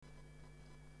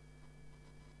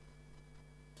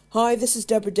Hi, this is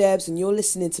Deborah Debs, and you're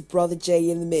listening to Brother J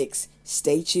in the Mix.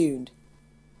 Stay tuned.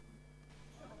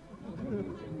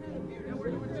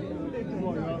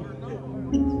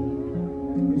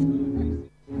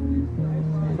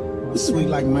 Sweet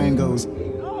like mangoes.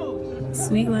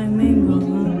 Sweet like mangoes,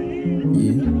 huh?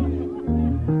 Yeah.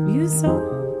 You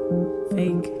so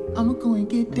fake. I'ma go and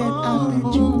get that out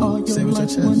that you all your say with your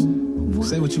chest.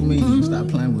 Say what you mean. Stop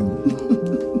playing with me.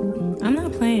 I'm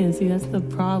not playing. See, that's the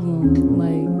problem.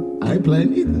 Like, I ain't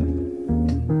playing either.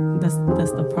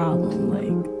 that's the problem.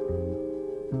 Like,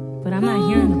 but I'm not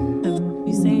hearing what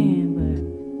you saying. But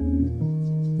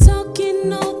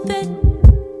talking all that.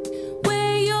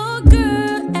 Where your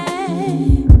girl at?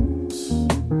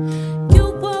 You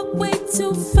walk way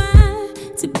too fine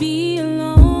to be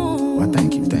alone. Well,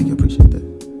 thank you, appreciate that.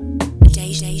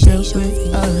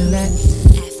 All of that.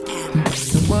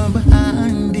 The one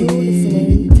behind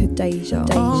it. To Deja.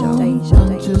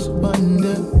 I'm just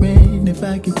wondering if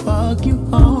I can walk you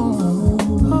home.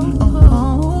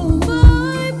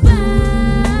 Bye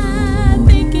bye,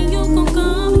 thinking you gon'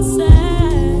 come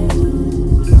inside.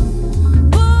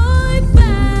 Boy,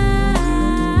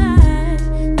 bye,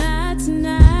 not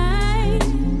tonight.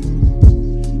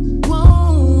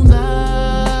 Won't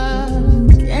lie,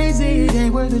 can't say it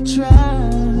ain't worth a try.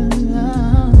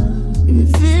 If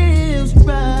it feels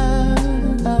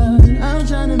right, I'm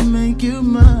tryna make you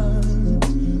mine.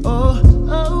 Oh.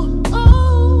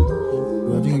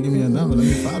 Well, if you gonna give me a number, let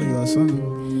me follow you or something.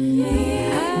 I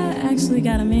actually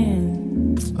got a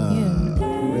man.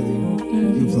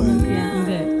 Really? You playing? Yeah, I'm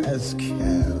good. That's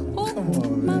cap. Come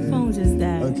on, My man. phone just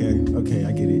died. Okay,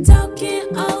 I get it. Talking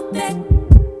all that.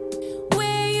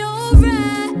 Where you're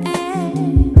at?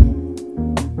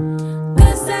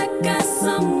 'Cause I got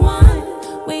someone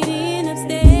waiting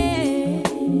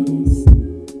upstairs.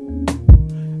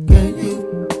 Girl, you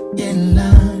in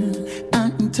line.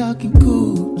 I'm talking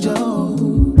cool, Joe.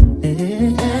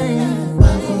 Hey,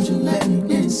 why won't you let me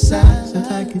inside so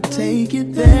I could take you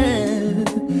there?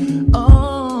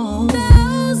 Oh,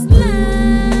 Those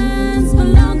lines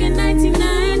belong in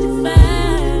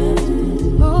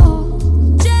 1995. oh,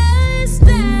 Just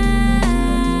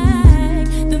like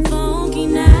the funky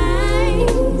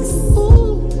nights.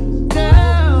 ooh,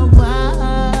 girl,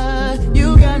 why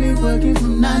you got me working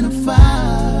from 9 to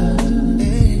 5?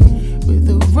 Hey, with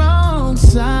the wrong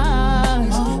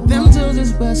size. Them toes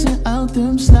is busting out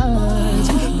them slides,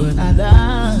 but I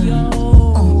lied. Yo,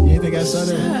 You think I saw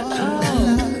that?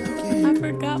 I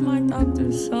forgot my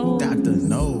doctor's show. Doctor,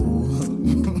 no.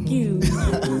 You.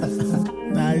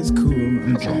 Nah, it's cool.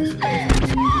 I'm joking.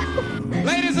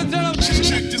 Ladies and gentlemen,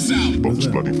 check this out. Box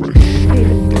Bloody Fresh.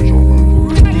 Deja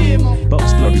Man. Box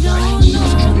Bloody Every sounds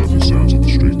of the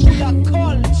streets. You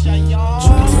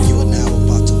are now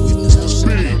about to witness the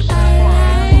speed.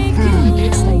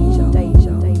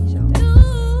 Deja.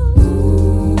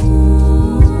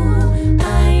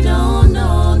 I don't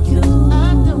know you. I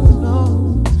don't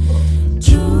know.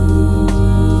 True.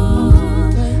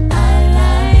 I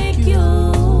like you.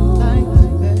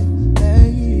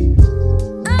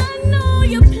 I know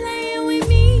you're playing with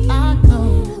me. I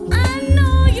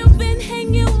know you've been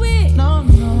hanging with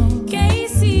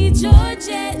Casey,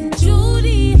 Georgette, and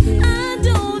Judy. I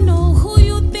don't know who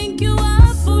you think you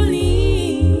are fooling.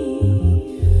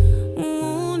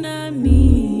 Not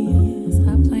me.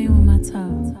 Stop playing with my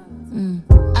top.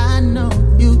 I know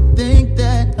you think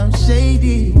that I'm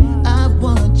shady. I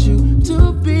want you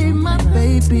to be my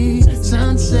baby.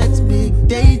 Sunsets, big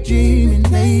daydreaming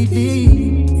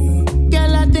lady.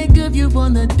 Girl, I think of you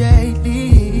on the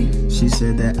daily. She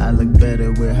said that I look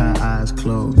better with her eyes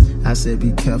closed. I said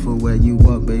be careful where you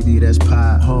walk, baby, that's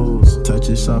potholes. Touch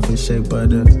it soft as shea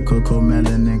butter, cocoa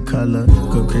melon in color.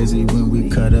 Go crazy when we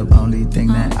cut up, only thing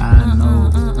that I know.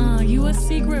 You a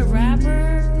secret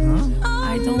rapper?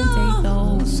 I don't date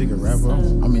those. Secret rapper?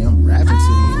 I mean, I'm rapping to you.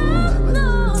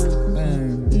 No.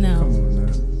 Man, No. come on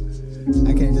now.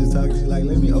 I can't just talk to you like,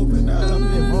 let me open up. I'm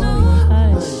involved.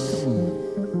 Hush.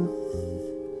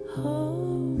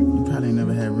 You probably ain't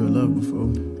never had real love before.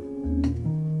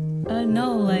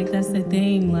 No, like that's the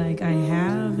thing. Like I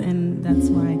have, and that's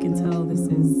why I can tell this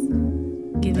is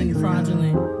giving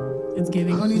fraudulent. It's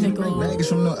giving I don't need to bring fickle. baggage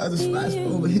from no other spots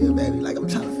over here, baby. Like I'm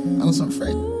trying to on some fresh.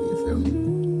 You feel me?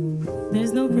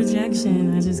 There's no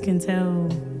projection. I just can tell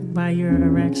by your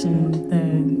erection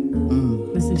that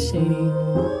this is shady.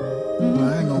 Well, I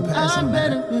ain't gonna pass I on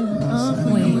better that. be You know what I'm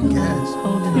saying? Wait. I'm a gas.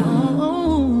 Hold on.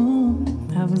 Oh,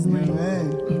 That was lame. Man.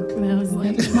 That was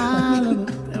lame. smile of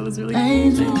That was really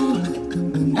angel,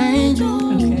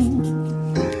 angel. Okay.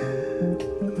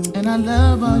 And I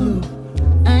love all your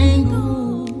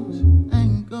angles.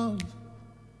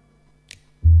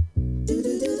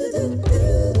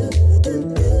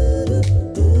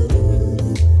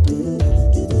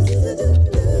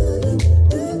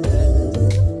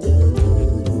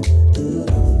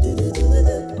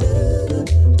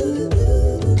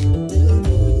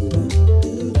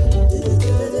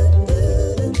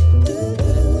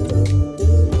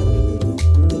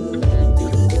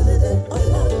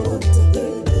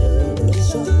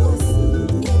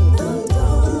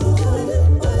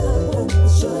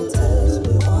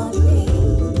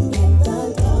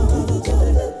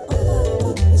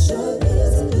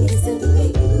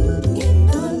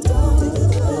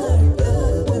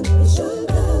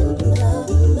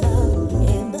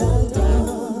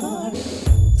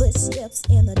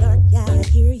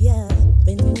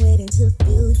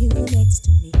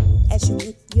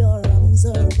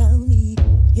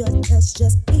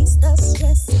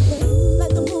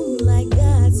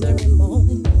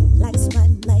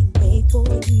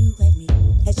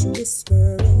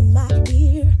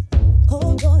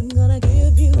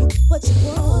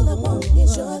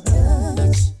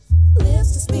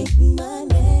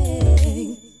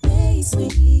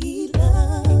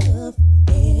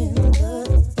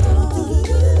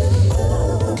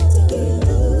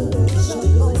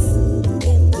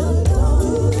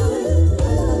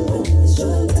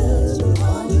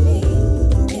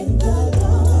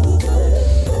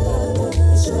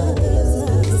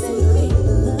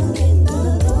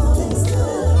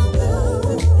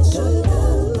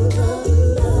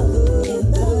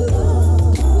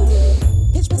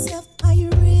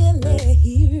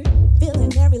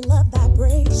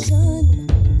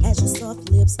 as your soft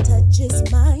lips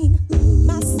touches mine.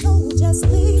 My soul just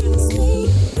leaves me.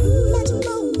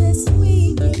 Metronome,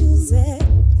 sweet music,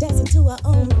 dancing to our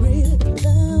own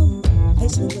rhythm.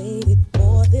 Patiently waited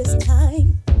for this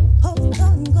time. Hope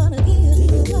I'm gonna give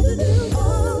you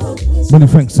all. Many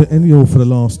thanks to Enyo for the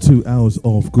last 2 hours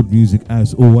of good music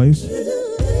as always.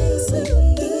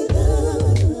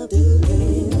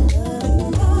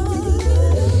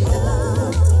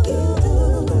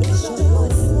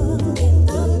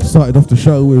 Started off the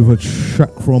show with a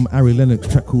track from Ari Lennox,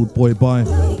 track called Boy Bye,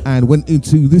 and went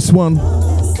into this one,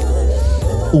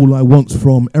 All I Want's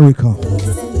from Erica.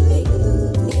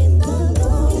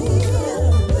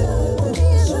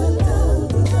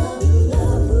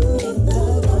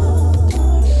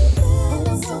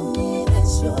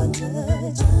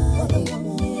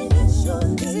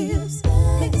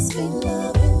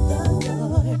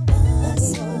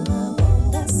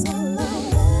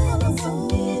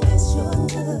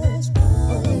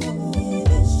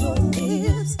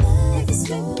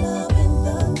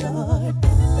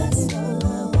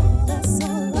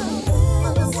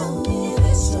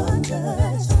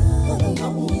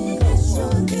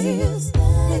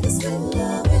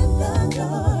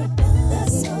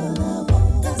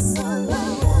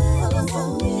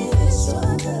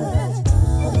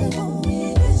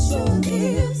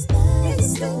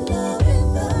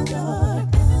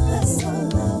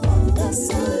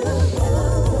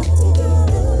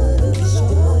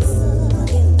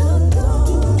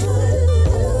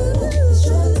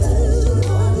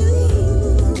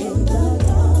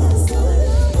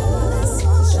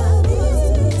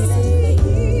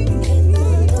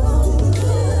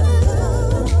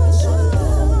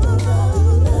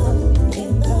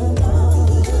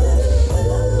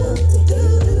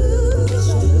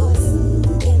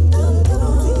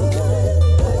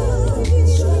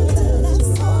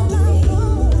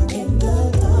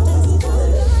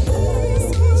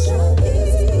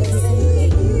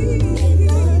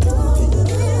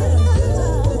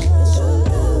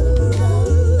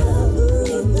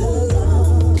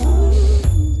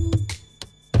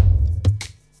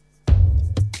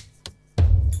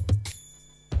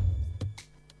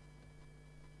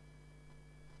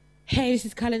 Hey, this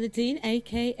is Colin Nadine,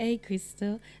 aka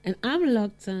Crystal, and I'm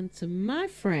logged on to my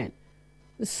friend,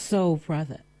 the Soul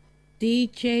Brother,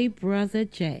 DJ Brother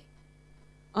J,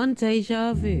 on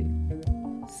Deja Vu.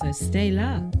 So stay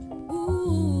locked.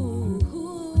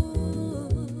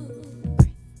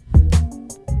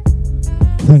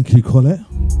 Thank you, Colette.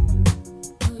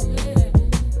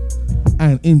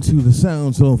 And into the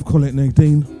sounds of Colette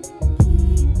Nadine,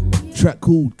 track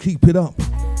called Keep It Up.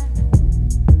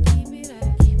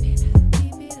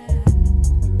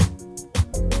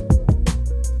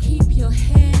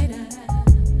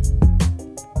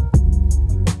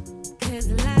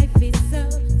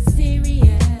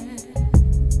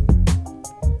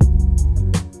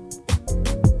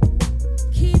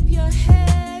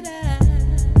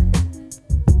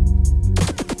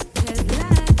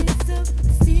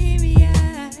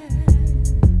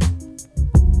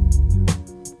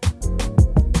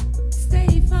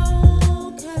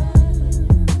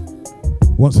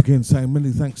 Once again, saying many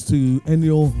thanks to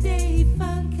Enyo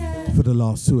for the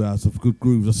last 2 hours of good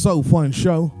grooves. A so fine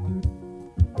show.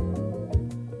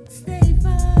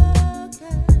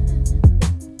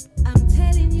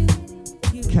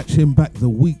 Catch him back the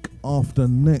week after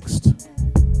next.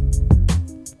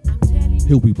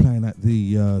 He'll be playing at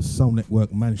the Soul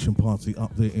Network Mansion Party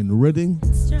up there in Reading.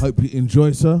 Hope you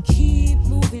enjoy, sir. Keep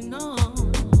moving on.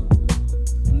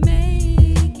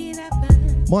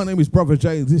 My name is Brother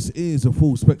J. This is a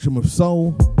full spectrum of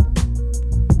soul.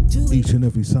 Each and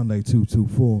every Sunday, 2 to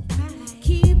 4.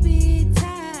 Keep it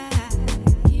tight,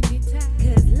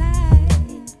 'cause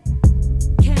life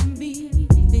can be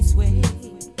this way.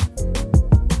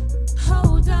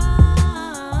 Hold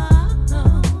on,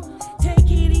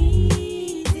 take it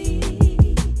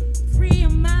easy, free your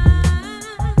mind.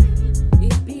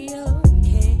 It'll be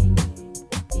okay,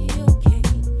 be okay.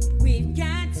 We've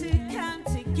got to come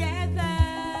together.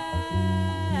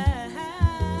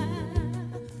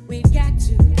 We've got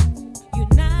to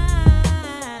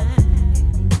unite.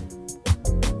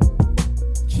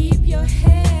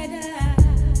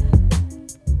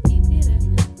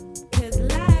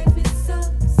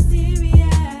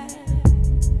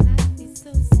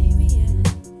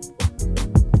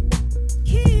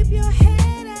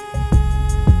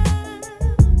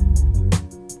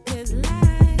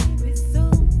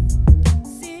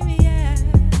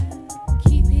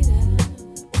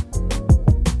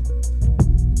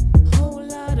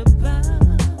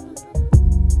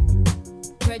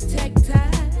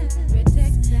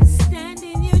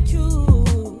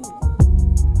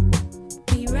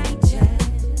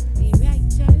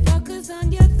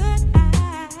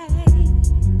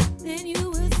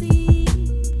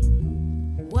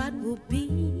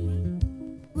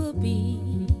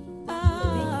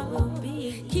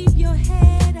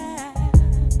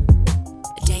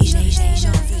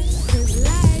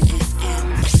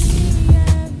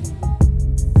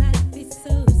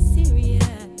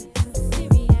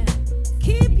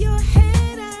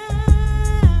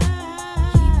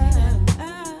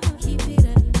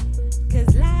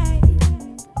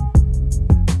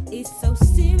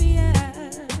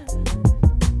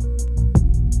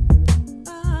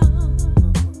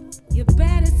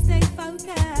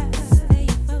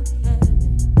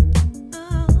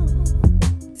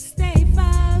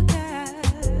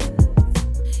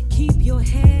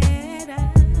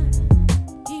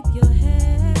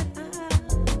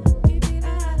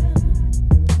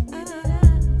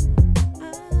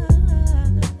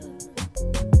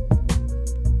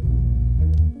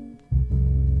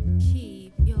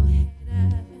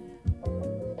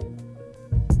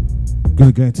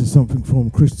 we're going to something from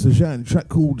Chris Tajan, track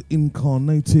called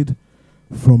Incarnated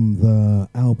from the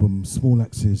album Small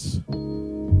Axes.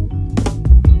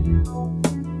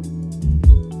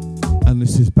 And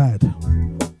this is bad.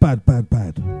 Bad, bad,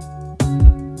 bad.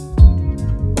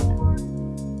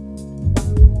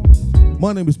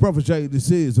 My name is Brother J.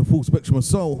 This is a Full Spectrum of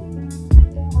Soul.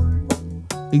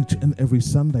 Each and every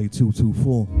Sunday, 2 to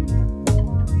 4.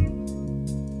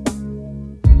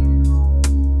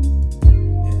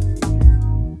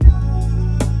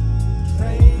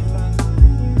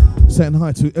 Saying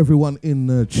hi to everyone in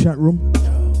the chat room.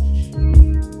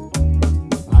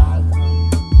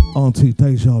 Auntie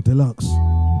Deja Deluxe.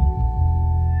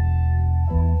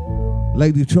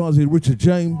 Lady Charlie, Richard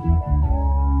James.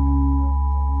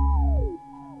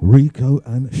 Rico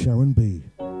and Sharon B.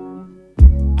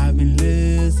 I've been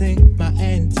losing my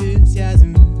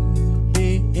enthusiasm,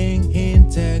 being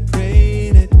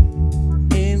integrated,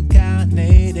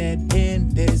 incarnated in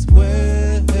this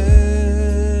world.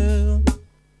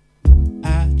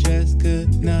 I just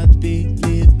could not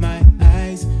believe my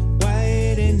eyes.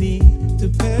 Why they need to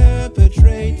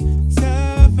perpetrate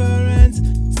sufferance,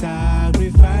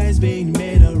 sacrifice being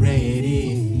made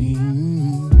already.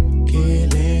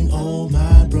 Killing all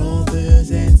my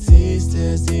brothers and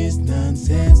sisters is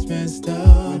nonsense, messed up.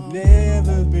 I've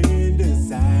never been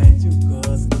designed to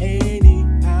cause any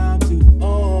harm to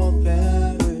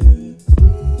others.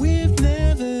 We've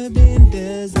never been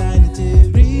designed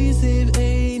to receive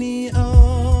any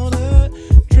honor.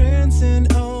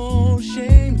 Transcend all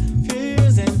shame,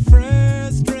 fears, and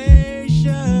frustration.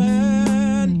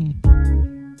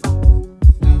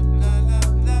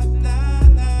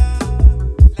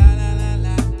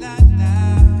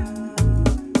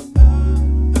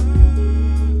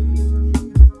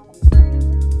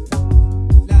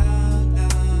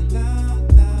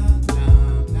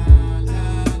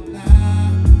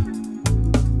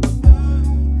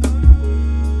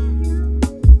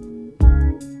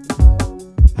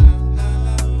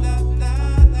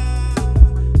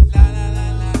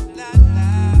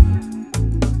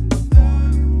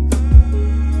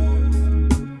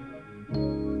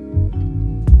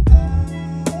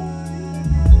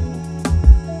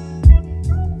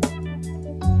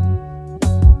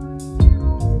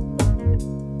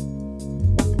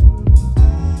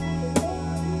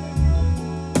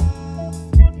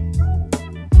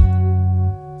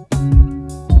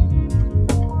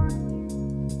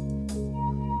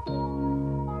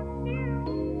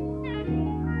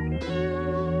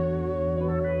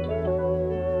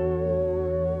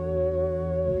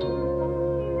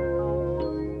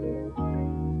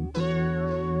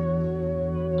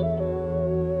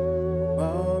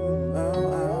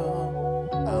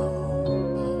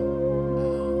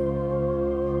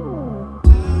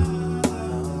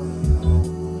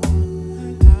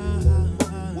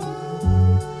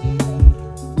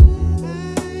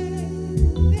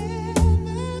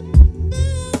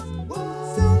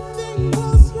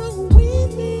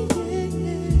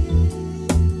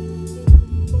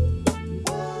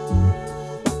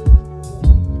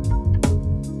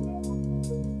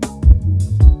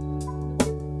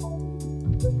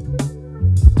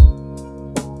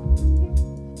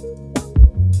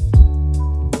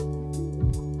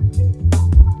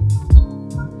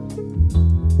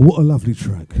 What a lovely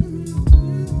track.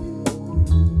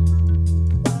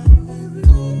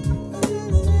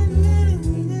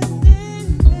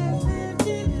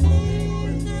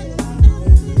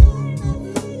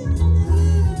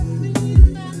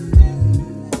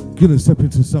 Gonna step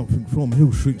into something from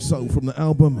Hill Street Soul from the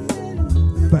album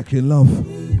Back in Love.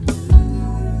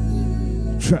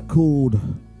 Track called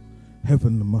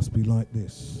Heaven Must Be Like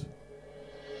This.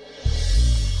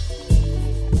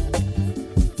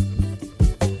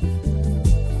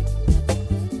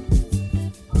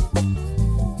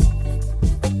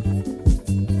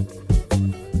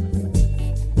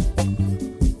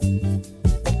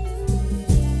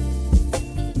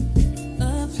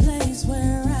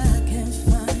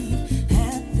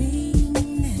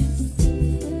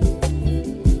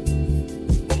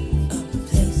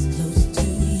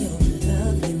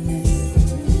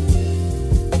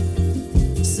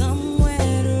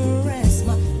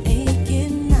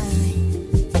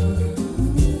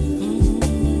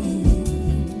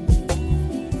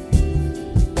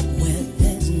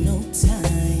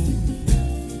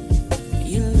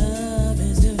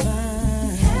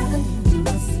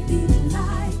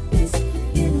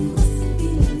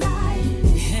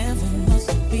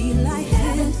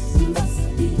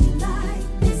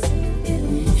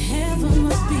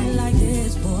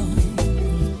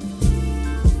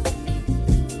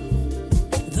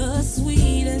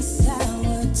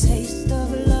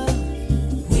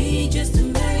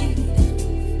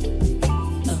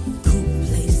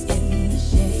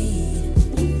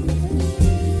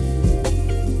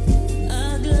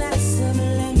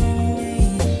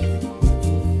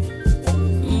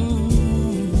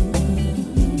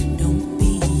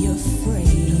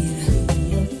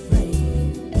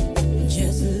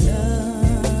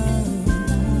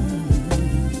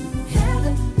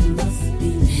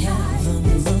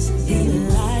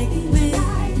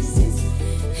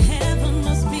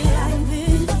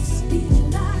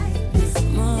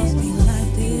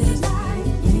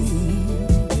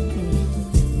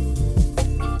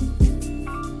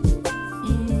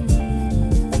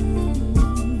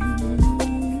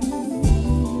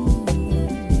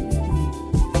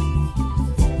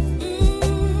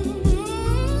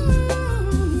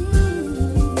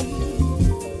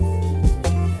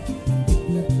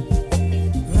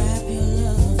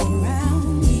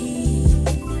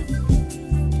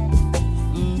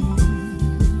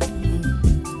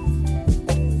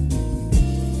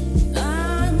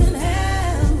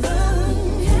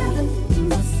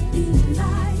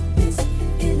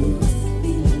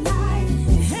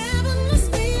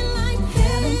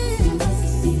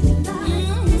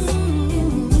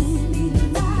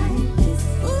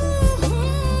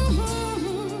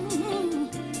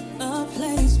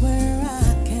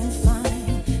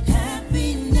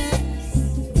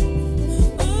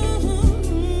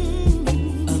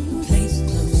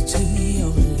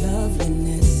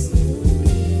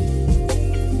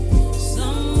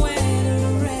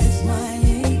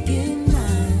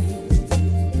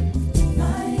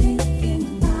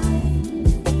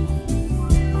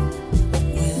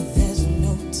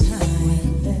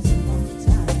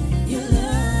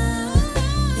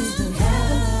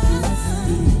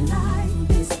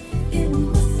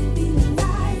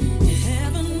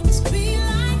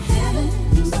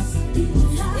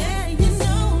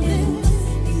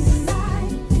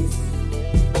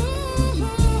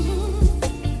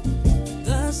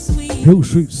 Hill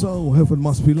Street Soul, heaven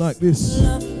must be like this.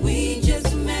 We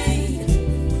just made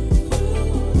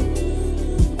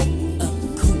a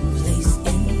cool place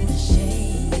in the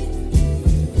shade.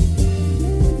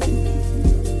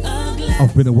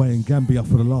 I've been away in Gambia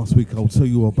for the last week. I'll tell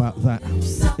you about that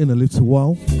in a little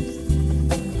while.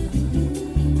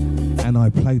 And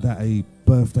I played at a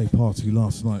birthday party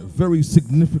last night. Very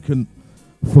significant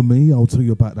for me. I'll tell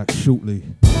you about that shortly.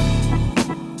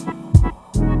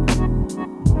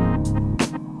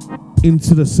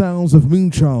 Into the sounds of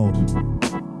Moonchild.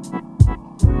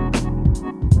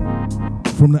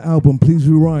 From the album Please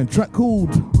Rewind. Track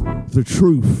called The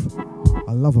Truth.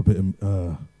 I love a bit of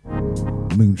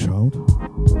Moonchild.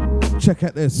 Check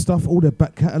out their stuff, all their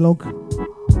back catalogue.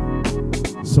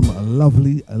 Some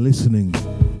lovely listening.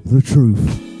 The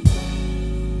Truth.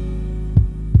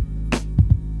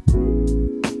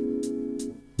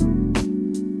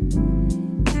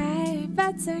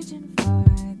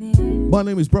 My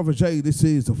name is Brother J. This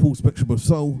is the Full Spectrum of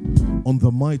Soul on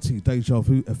the mighty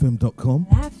DejaVuFM.com.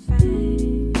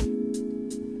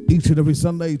 Each and every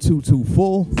Sunday, 2 till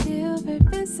 4,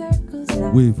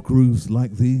 with grooves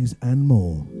like these and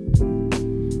more.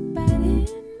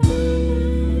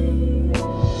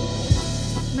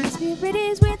 My spirit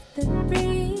is with the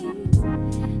breeze,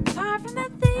 far from the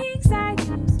things I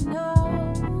used to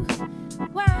know.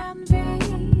 Wild and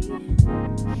free,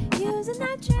 using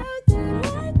that truth to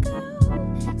let go.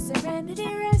 Serenity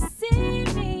rests in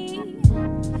me,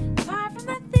 far from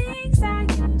the things I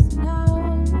used to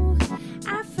know.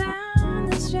 I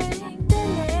found the strength to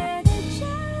let it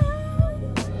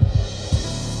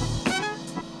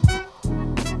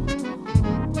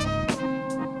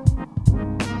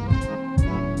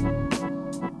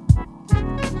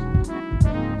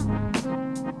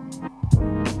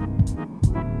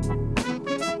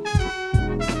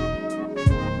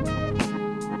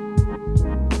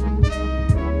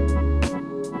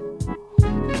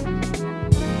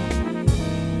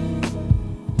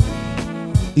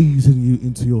Easing you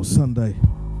into your Sunday.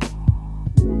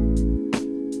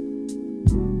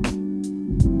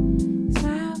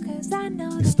 smile, 'cause I know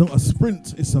It's not a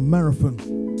sprint, it's a marathon.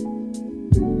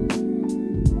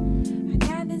 I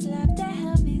got this love to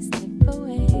help me slip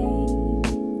away.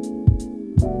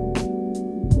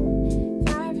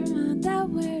 Far from all the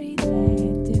worry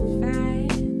that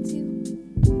defines you.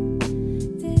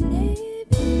 To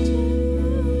live in truth.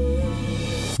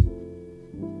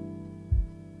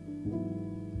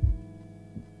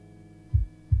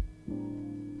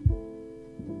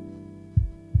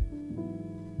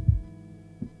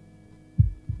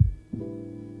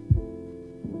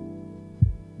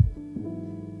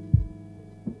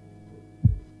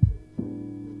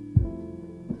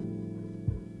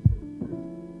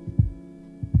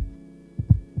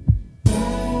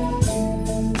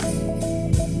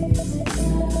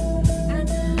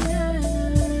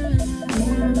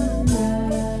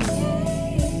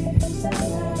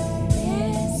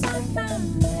 Yes, I found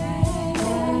that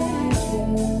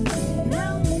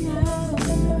now I know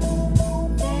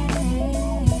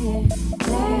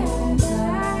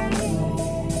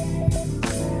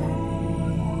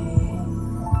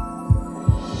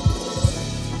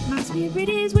my spirit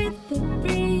is with the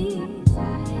breeze,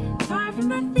 far from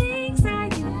the things I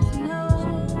used to know.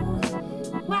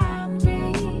 Wild and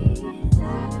free,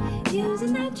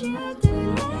 using that truth to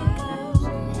let go.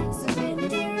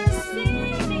 Serenity rests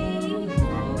in me,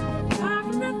 far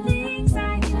from the things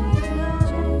I used to know.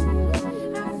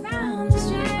 I found the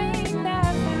strength, I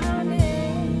found it.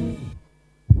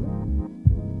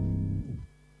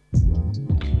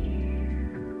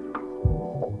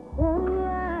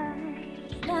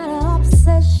 Not an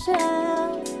obsession.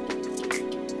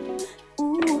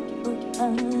 Ooh,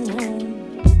 yeah.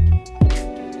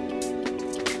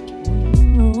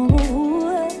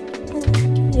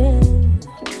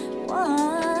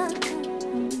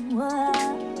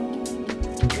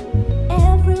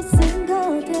 Every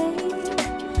single day,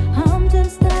 I'm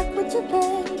just stuck with you,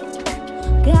 babe.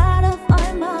 Gotta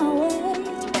find my way.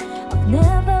 I've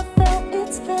never felt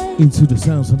its fate. Into the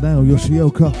sounds of now,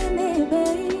 Yoshioka.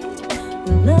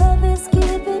 Love is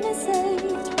keeping me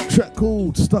safe. Track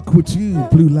called Stuck With You,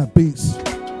 Blue Lab Beats.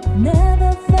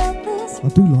 Never felt this. I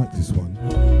do like this one.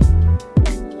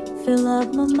 Fill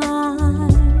up my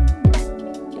mind.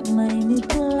 You made me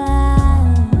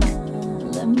glad.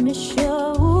 Let me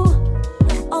show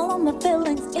all of my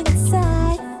feelings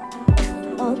inside.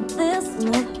 Oh, this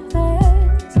love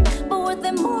hurts, but worth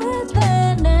it more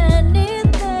than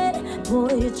anything.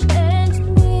 Boy, you changed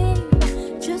me.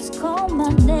 Just call my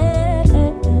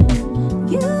name.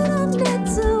 You don't need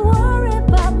to worry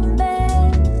about me.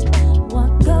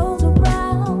 What goes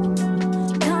around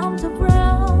comes around.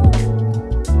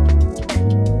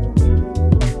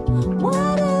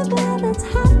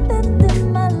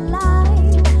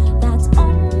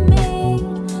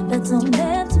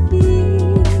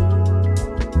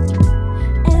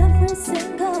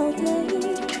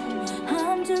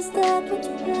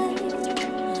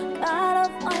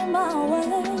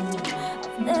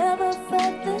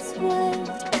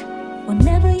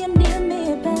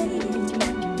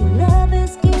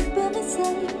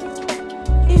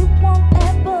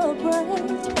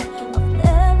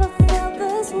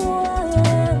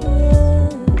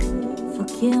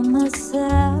 kill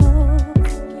myself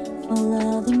for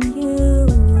loving you.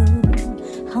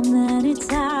 How many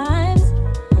times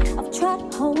I've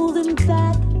tried holding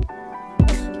back?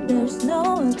 There's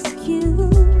no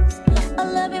excuse. I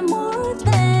love you more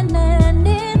than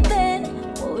anything.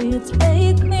 Oh, you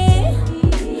take me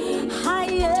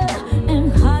higher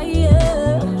and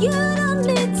higher. You don't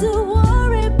need to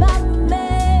worry about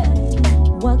me.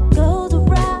 What goes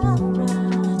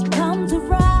around comes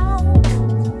around.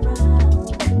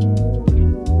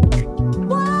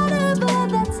 Whatever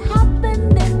that's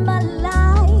happened in my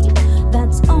life,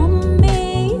 that's on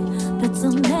me. That's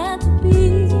not meant to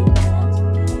be.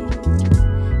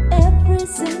 Every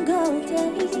single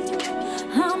day,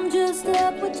 I'm just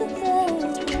up with your day.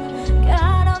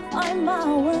 Gotta find my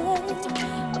way.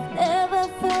 I've never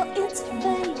felt its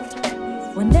fate.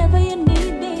 Whenever you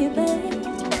need me, babe,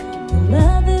 your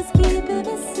love is keeping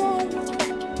me safe.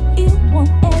 It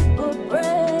won't ever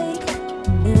break.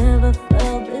 Never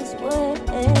felt this way.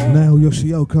 Now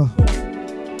Yoshioka.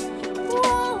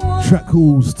 Track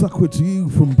called Stuck With You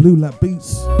from Blue Lap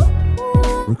Beats.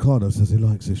 Ricardo says he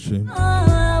likes this tune.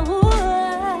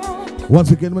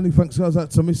 Once again, many thanks goes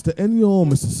out to Mr. Enyor,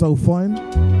 Mr. Soul Fine.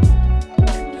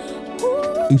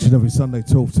 Each and every Sunday,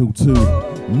 12 till 2.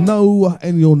 No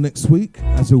Enyor next week,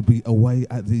 as he'll be away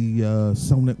at the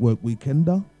Soul Network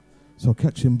Weekender. So I'll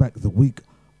catch him back the week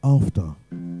after.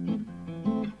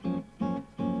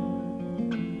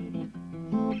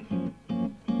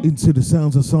 Into the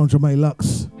sounds of Sandra May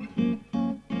Lux.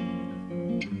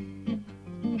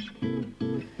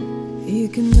 You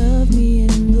can love me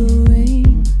in the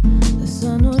rain. The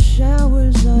sun or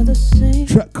showers are the same.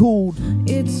 Track called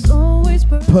It's always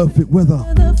Perfect Weather.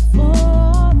 for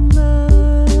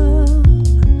love.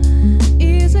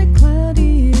 Is it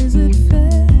cloudy? Is it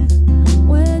fair?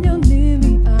 When you're near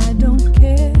me, I don't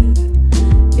care.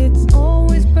 It's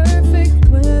always perfect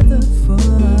weather for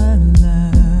love.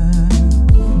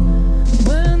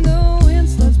 When the wind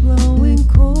starts blowing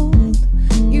cold,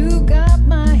 you got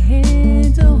my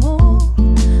hand to hold.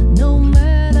 No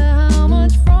matter how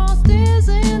much frost is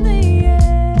in the air,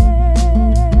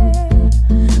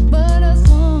 but as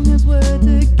long as we're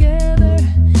together,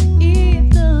 it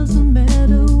doesn't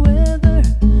matter whether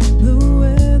the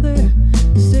weather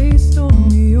stays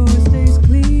stormy or stays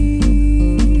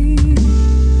clean.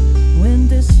 When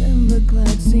December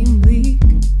clouds seem bleak,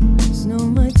 snow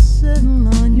might settle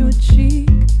on your cheek,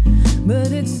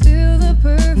 but it's still the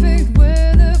perfect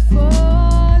weather for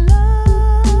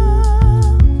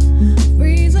love.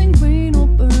 Freezing rain or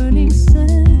burning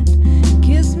sand,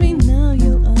 kiss me now,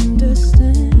 you'll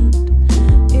understand.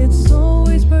 It's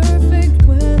always perfect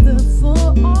weather for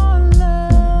our love.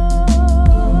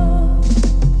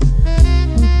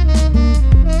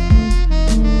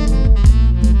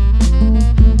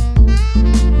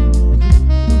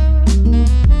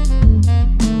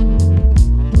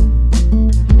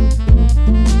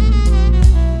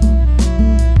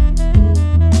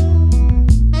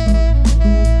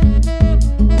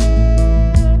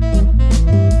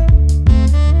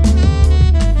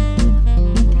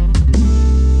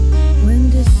 When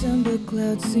December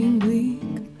clouds seem bleak,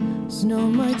 snow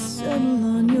might settle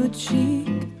on your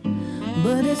cheek,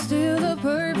 but it's still the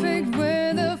perfect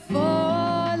weather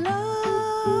for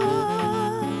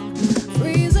love.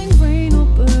 Freezing rain or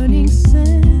burning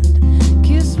sand,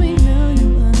 kiss me now,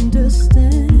 you'll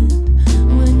understand.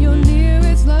 When you're near,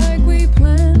 it's like we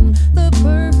planned the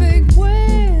perfect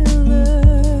weather.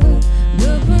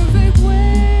 The perfect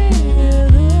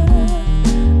weather.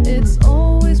 It's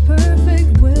always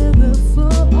perfect weather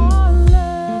for our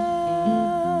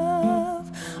love.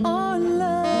 Our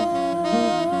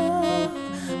love.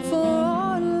 For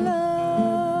our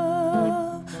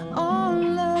love. Our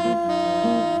love.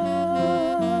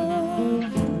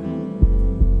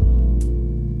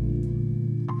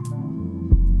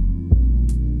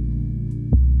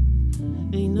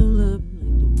 Ain't no love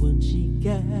like the one she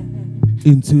got.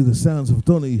 Into the sounds of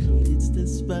Donny. It's the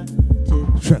spot, yeah.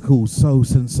 Track called So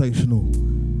Sensational.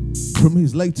 From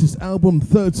his latest album,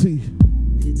 30.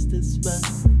 It's the spot,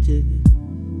 yeah.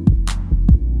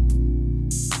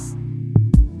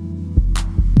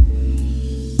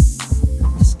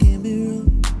 This can't be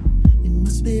wrong, it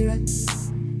must be right.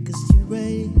 'Cause you're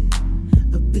right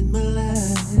up in my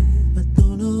life. I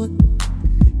don't know what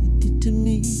you did to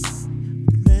me.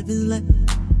 Life is like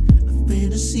a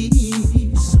fantasy.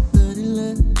 So bloody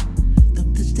love,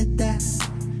 don't touch that die.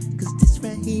 'Cause this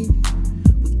right here,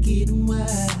 we're getting wild.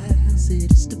 Said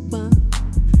it's the bomb,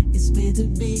 it's meant to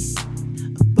be.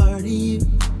 A part of you,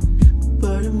 a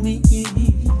part of me.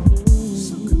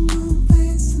 So come on,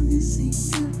 fast on your seat,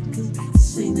 'cause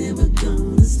this ain't never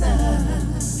gonna stop.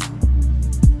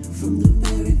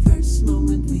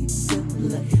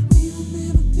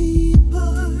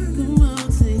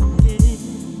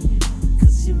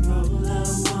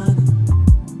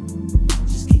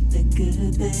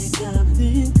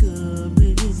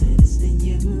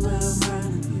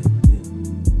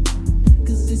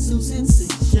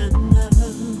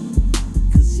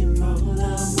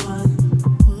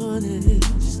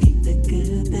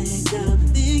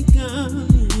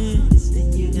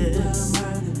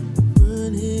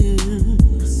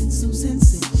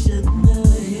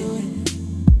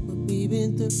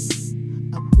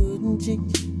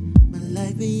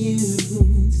 life for you.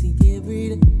 See every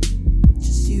day,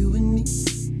 just you and me.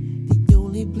 The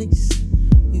only place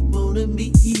we wanna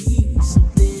be. So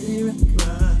let it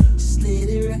rock, just let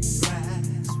it rock. It's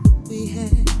what we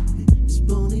have, it's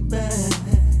bona fide,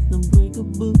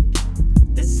 unbreakable.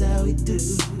 That's how we do.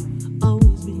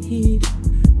 Always be here,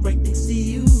 right next to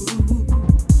you.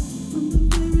 From the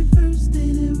very first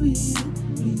day that we've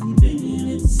been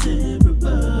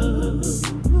inseparable.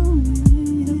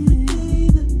 Every day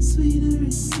the sweeter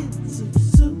it gets,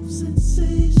 so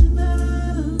sensational.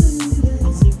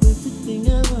 It's everything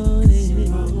I wanted,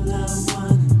 all I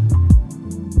wanted.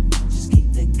 Just keep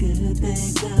that good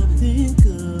thing coming. Think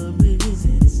of me,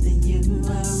 said it's the you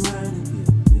I'm running.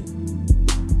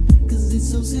 Cause it's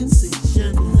so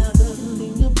sensational.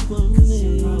 Think I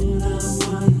wanted, all I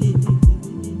wanted.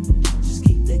 Just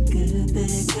keep that good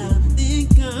thing coming.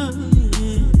 Think of me,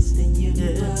 it's the you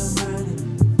I'm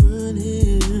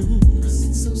running. Cause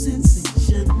it's so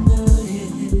sensational,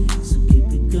 yeah. So keep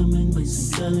it coming, my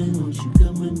son, won't you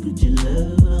come and put your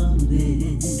love on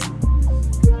me?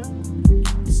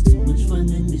 It's too much fun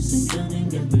and this ain't coming,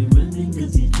 got me running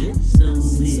cause you just on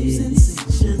me. So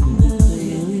sensational,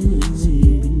 yeah. So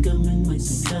keep it coming, my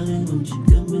son, won't you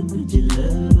come and put your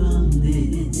love on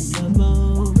me? Come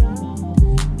on.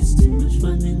 It's too much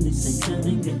fun and this ain't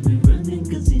coming, got me running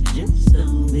cause you just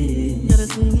on me. Gotta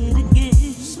sing it again.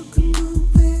 So come on,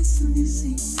 fast and you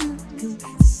see it, cause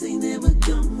this ain't never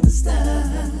gonna stop.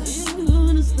 Ain't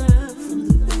gonna stop. From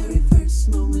the very first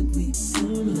moment we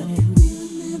feel like we'll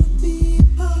never be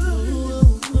apart.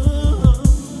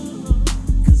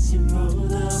 Cause you're all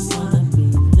I wanna be,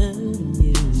 loving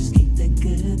you. Just keep that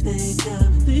good thing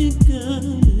coming. Think of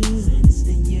it. Said it's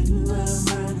the you I'm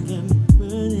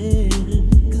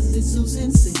running. Cause it's so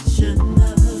sensational.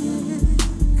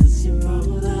 Cause you're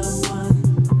all I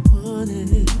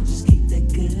wanted. Just keep that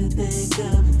good thing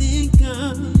coming. Think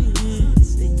of it.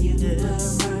 It's the you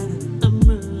I'm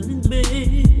running,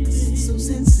 babe. Cause it's so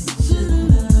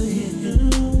sensational,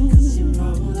 yeah. Cause you're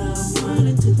all I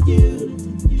wanted to do.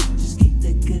 Just keep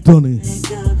that good Donny, thing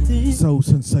coming. so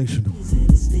sensational. Said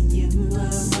it's the you I'm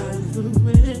running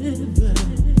forever.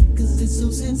 Cause it's so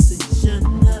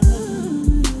sensational.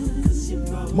 Cause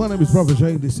you're all My name is Brother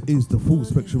J. This is the full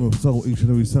spectrum of soul each and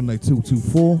every Sunday 2 to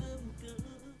 4.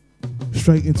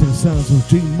 Straight into the sounds of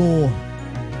Gene Moore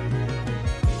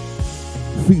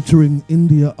featuring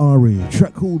India Ari.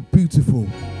 Track called Beautiful.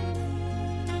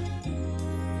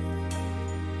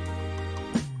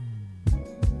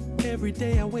 Every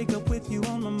day I wake up with you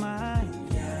on my mind.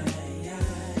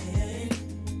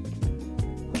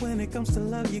 When it comes to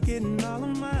love, you're getting all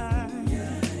of mine.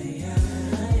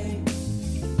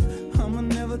 I'ma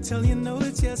never tell you no,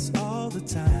 it's yes all the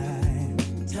time.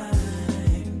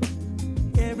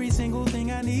 Every single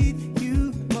thing I need,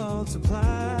 you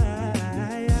multiply.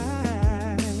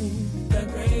 The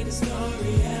greatest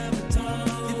story ever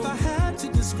told. If I had to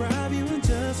describe you in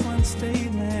just one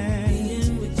statement,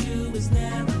 being with you is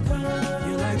never cold.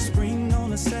 You're like spring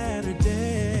on a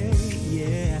Saturday,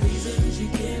 yeah. Reasons you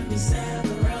give me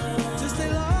several. Just stay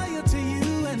loyal to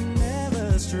you and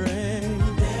never stray.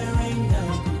 There ain't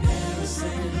no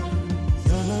comparison.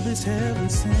 Your love is heaven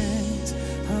sent.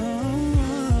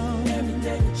 Oh, every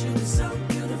day with you is so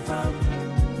beautiful.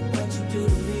 What you do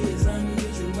to me is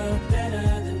unusual. Better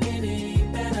than any,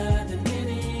 better than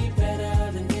any,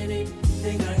 better than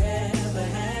anything I ever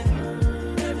had.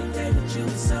 Every day with you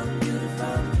is so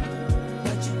beautiful.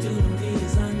 What you do to me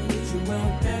is unusual.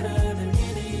 Better than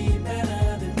any,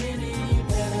 better than any,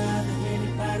 better than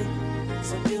anybody.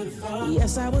 So beautiful.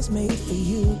 Yes, I was made for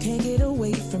you. Can't get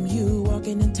away from you.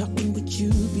 Walking and talking with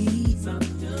you, be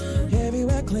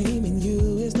everywhere claiming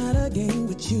you. It's not a game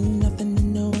with you. Nothing that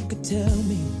no one could tell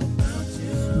me.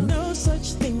 No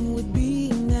such thing would be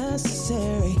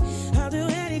necessary. I'll do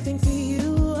anything for you.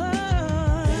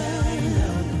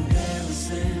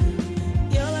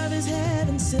 Your love is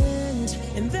heaven sent,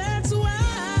 and that's why.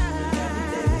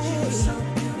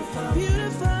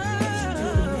 Beautiful.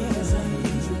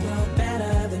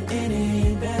 Better than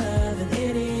any, better than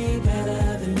any,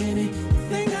 better than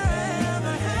anything I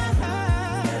ever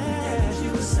had. Every day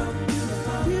you were so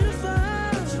beautiful.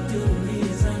 What you do to me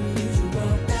is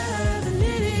unusual.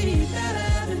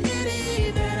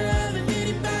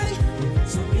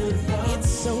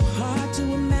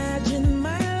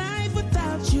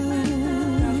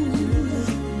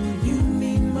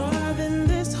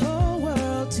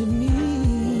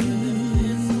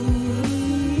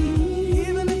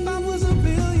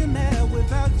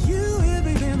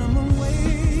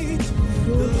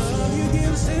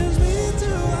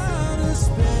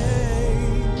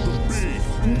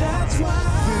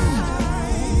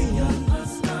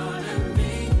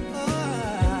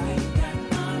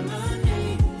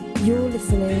 You're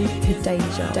listening to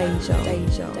Deja.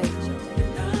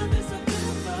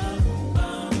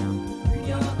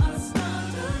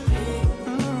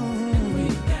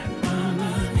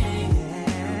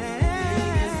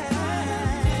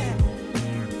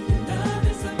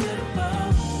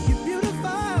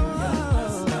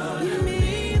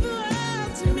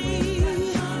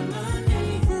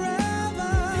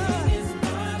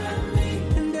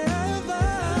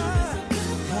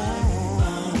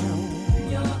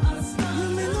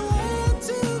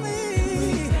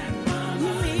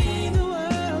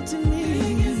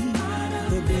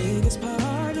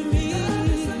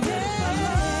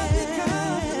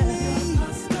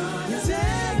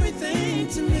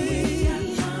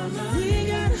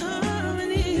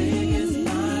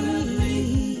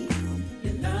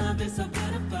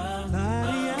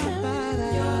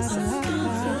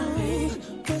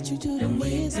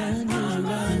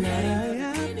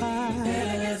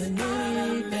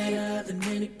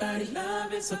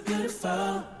 So beautiful.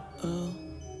 Oh.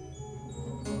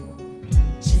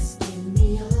 Just give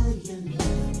me all your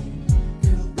loving,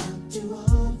 girl. I'll do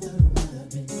all the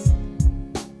rubbing.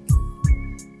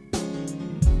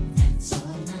 That's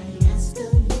all I ask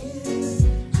of you.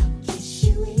 I'll kiss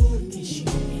you in,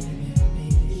 baby.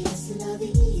 Yes, love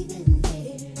even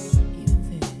there.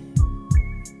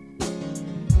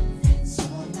 That's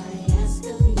all I ask of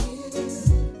you.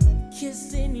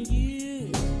 Kissing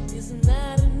you is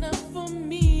not enough for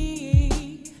me.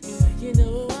 You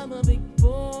know I'm a big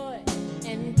boy,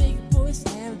 and big boys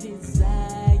have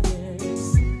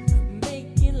desires.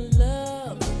 Making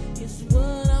love is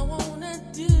what I wanna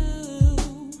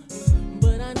do,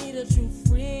 but I need a true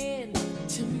friend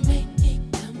to make it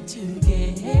come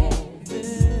together.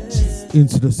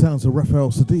 Into the sounds of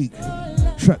Raphael Sadiq,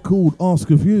 track called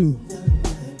Ask of You.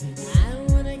 I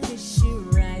wanna kiss you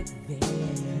right there.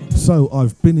 So I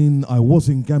was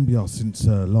in Gambia since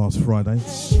last Friday.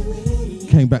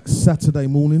 Came back Saturday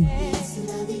morning.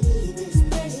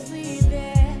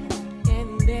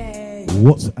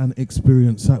 What an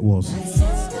experience that was.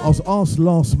 I was asked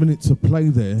last minute to play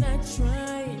there.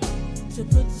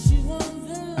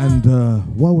 And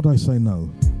why would I say no?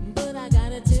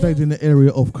 Stayed in the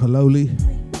area of Kaloli,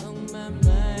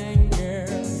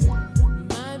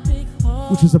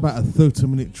 which is about a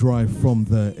 30-minute drive from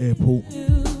the airport.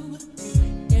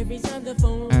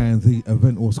 And the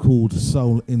event was called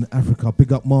Soul in Africa.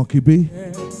 Big up Marky B.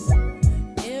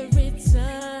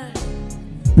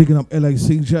 Bigging up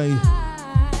LACJ,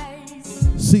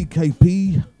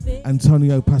 CKP,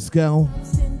 Antonio Pascal,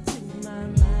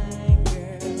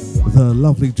 the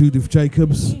lovely Judith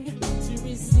Jacobs,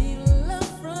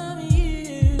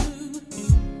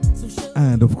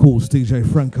 and of course DJ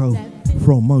Franco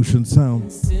from Motion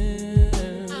Sound.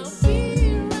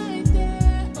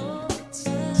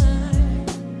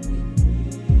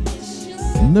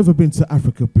 Never been to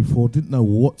Africa before, didn't know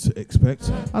what to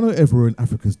expect. I know everywhere in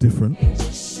Africa is different.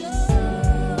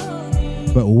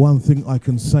 But one thing I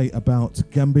can say about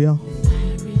Gambia,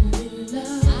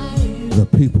 the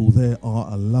people there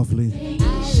are lovely.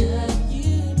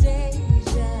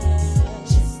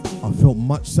 I felt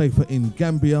much safer in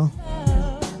Gambia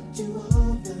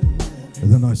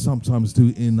than I sometimes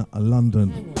do in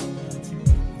London.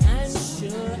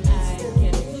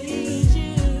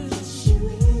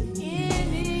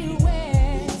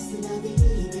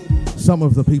 Some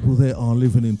of the people there are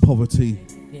living in poverty.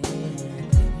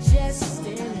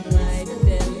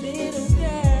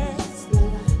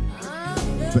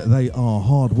 But they are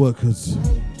hard workers.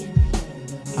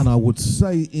 And I would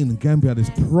say in Gambia there's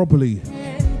probably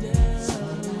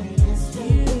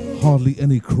hardly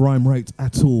any crime rate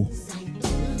at all.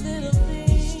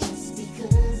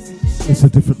 It's a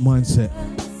different mindset.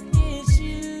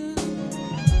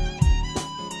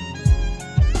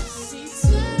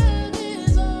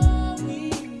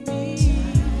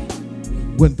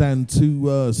 Went down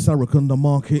to Sarakunda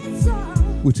Market,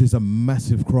 which is a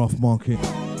massive craft market.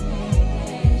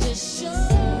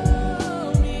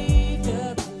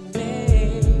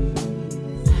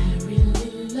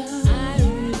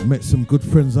 Met some good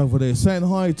friends over there. Saying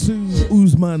hi to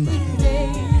Uzman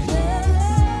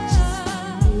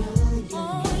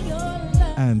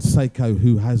and Seiko,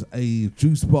 who has a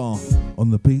juice bar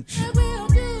on the beach.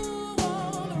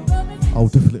 I'll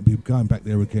definitely be going back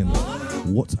there again.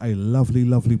 What a lovely,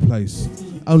 lovely place.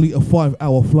 Only a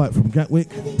 5-hour flight from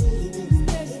Gatwick.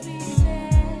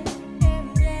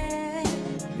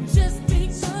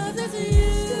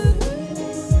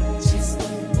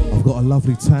 I've got a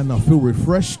lovely tan. I feel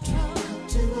refreshed.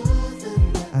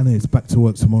 And it's back to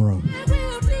work tomorrow.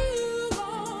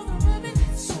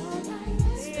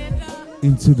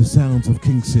 into the sounds of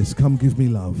King Sis. Come give me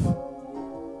love.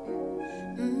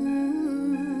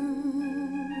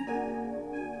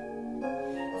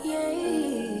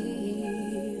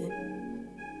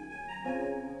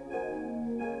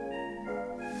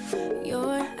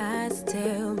 Your eyes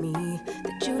tell me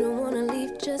that you don't wanna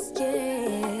leave just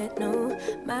yet. No,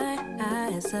 my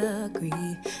eyes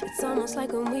agree. It's almost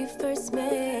like when we first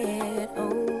met.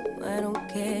 Oh, I don't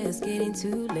care, it's getting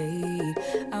too late.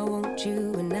 I want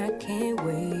you and I can't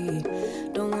wait.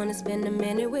 Don't wanna spend a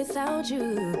minute without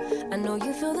you. I know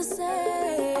you feel the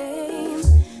same.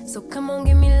 So come on,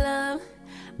 give me love.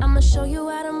 I'ma show you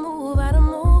how to move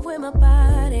with my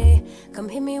body. Come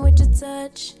hit me with your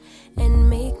touch and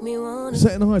make me wanna.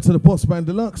 Setting hi to the Boss Band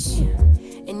Deluxe.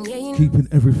 And yeah, you Keeping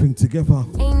everything together.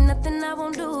 ain't nothing I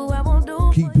won't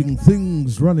do. Keeping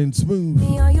things running smooth.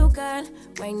 Me all you got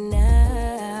right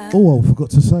now. Oh, I forgot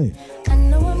to say. I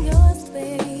know I'm yours,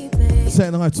 baby.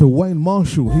 Saying hi to Wayne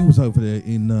Marshall. He was over there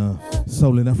in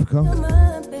Seoul in Africa.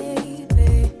 My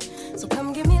baby. So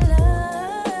come give me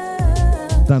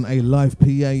love. Done a live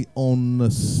PA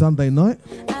on Sunday night.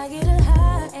 I get a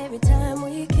high every time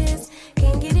we kiss.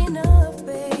 Can't get enough,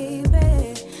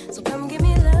 baby. So come give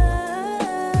me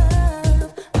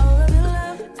love. All of your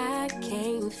love, I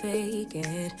can't fake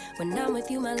it. When I'm with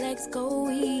you, my legs go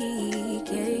weak.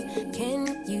 Yeah.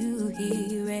 Can you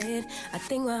hear it? I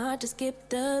think my heart just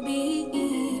skipped a beat.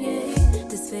 Yeah.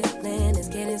 This feeling is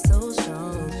getting so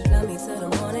strong. Love me till the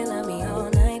morning, love me all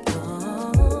night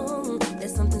long.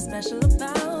 There's something special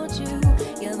about you.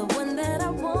 You're the one that I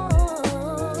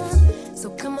want. So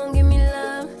come on, give me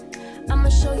love. I'ma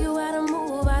show you how to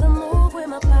move with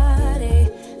my body.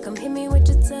 Come hit me with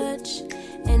your touch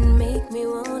and make me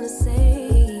wanna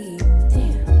say,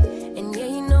 damn. And yeah,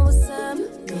 you know what's up.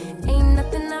 Ain't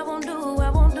nothing I won't do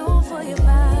for your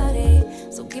body.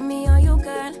 So give me all you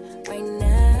got right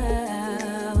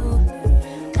now.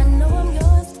 I know I'm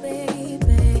yours,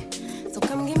 baby. So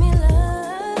come give me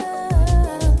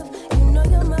love. You know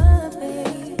you're my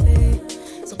baby.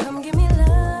 So come give me love.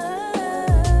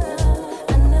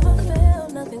 I never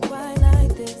felt nothing quite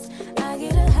like this. I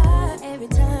get a high every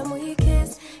time we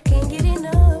kiss. Can't get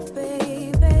enough,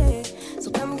 baby.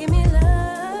 So come give me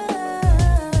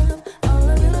love. All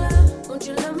of your love. Won't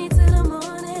you love me till the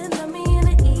morning? Love me in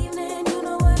the evening. You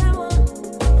know what I want.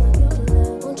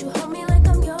 Won't you hold me like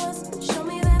I'm yours? Show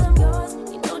me that I'm yours.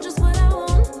 You know just what I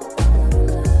want.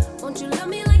 Won't you love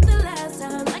me like the last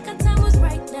time? Like our time was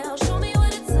right now. Show me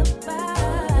what it's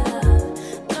about.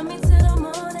 Love me till the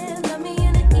morning. Love me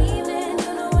in the evening.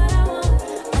 You know what I want.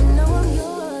 I know I'm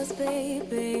yours,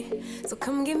 baby. So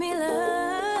come give me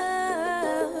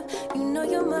love. You know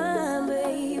you're mine,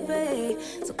 baby.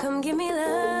 So come give me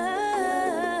love.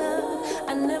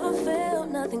 I never felt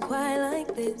nothing quite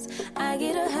like this. I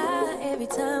get a high every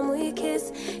time we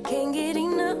kiss. Can't get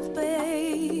enough,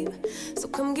 babe. So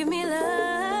come give me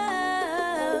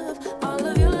love. All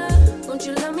of your love. Won't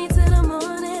you love me till the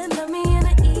morning? Love me in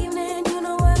the evening. You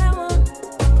know what I want.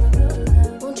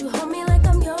 Won't you hold me like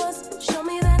I'm yours? Show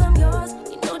me that I'm yours.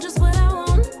 You know just what I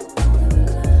want.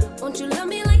 Won't you love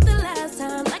me like the last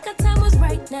time? Like our time was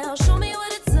right now. Show me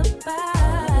what it's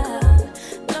about.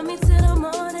 Love me till the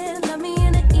morning. Love me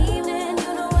in the evening.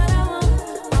 You know what I want.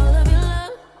 All of your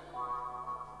love.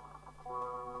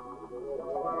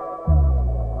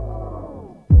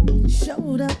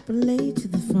 Showed up late to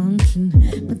the function,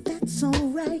 but that's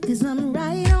alright, cause I'm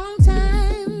right on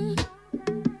time.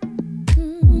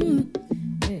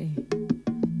 Hey.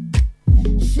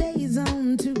 Shades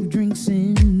on, 2 drinks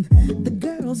in. The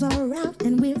girls are out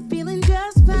and we're feeling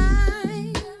just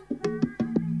fine.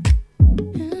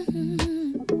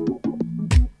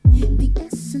 The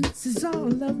essence is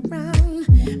all around.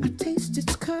 I taste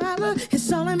its color,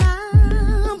 it's all in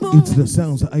my bones. Into the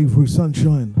sounds of Avery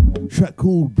Sunshine. Track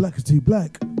called Blackety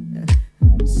Black.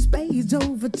 Spades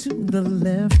over to the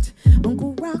left.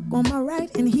 Uncle Rock on my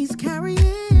right, and he's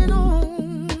carrying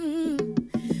on.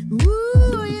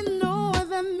 Ooh, you know what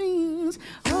that means.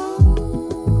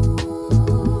 Oh,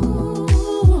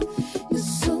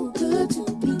 it's so good to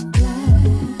be black.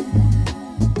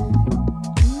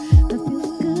 That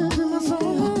feels good to my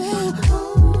soul.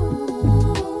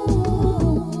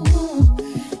 Oh,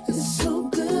 it's so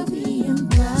good being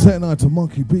black. Saying hi to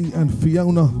Monkey B and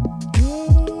Fiona.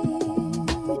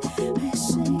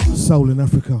 Soul in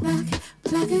Africa.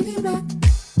 Blackity black.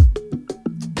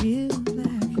 Real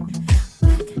black.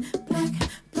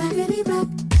 Blackity black.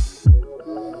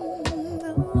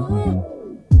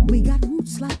 We got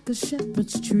roots like a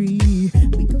shepherd's tree.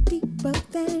 We go deeper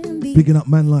than the. Bigging up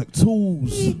man like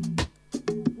Tools.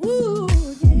 Ooh,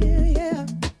 yeah.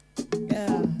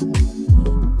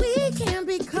 We can't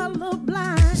be colorblind.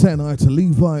 Saying hi to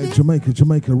Levi,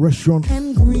 Jamaica restaurant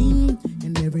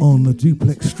on the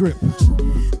Duplex Strip.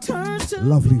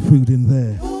 Lovely food in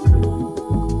there.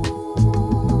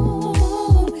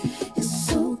 It's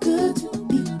so good to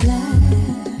be black.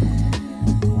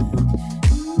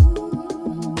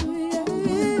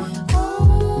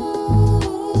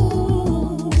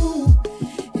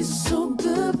 It's so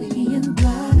good being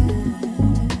black.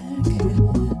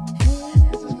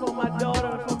 This is for my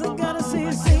daughter. They gotta say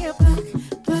it, black,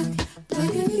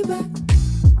 blackity black.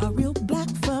 A real black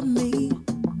for me.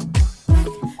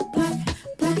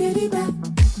 Blackity black.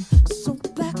 So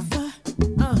black for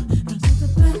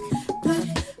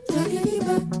blackity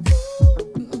black.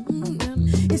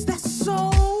 It's that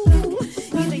soul.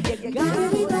 Blackity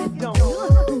black.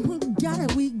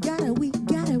 We got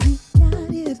it. We're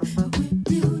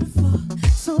beautiful.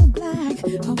 So black.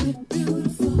 Oh, we're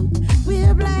beautiful.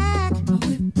 We're black. Oh,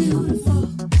 we're beautiful.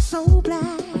 So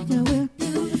black. Oh, we're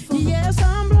beautiful. Yes,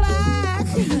 I'm black.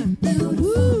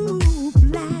 Ooh,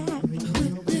 black.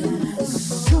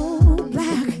 So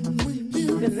black.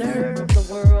 The nerve of the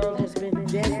world has been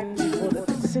deadened for the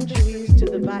centuries to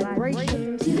the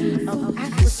vibrations of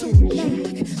African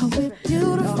music. Oh, we're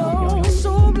beautiful,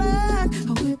 so black.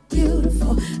 Oh, we're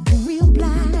beautiful, real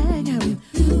black.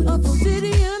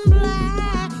 Obsidian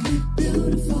black.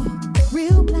 Beautiful,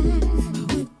 real black. Oh,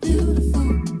 we're beautiful.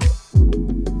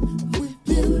 We're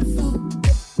beautiful.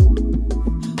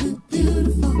 We're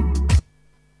beautiful.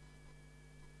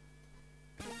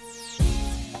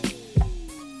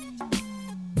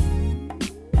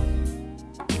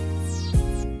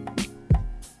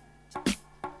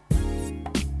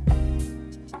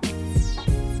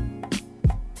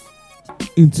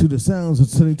 Into the sounds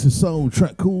of Turning to Soul,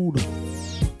 track called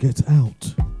Get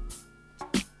Out.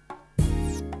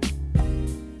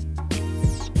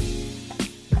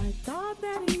 I thought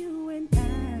that you and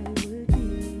I would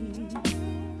be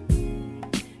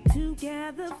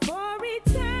together for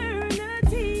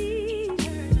eternity,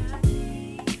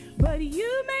 but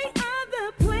you made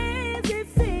other plans, it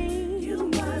seems. You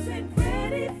wasn't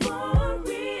ready for a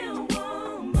real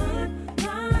woman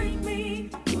like me.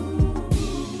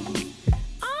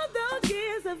 All those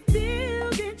years of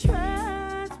building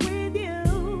trust with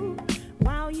you,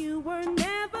 while you were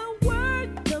never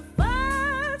worth the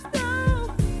fuss,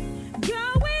 though.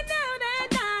 Going out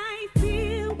at night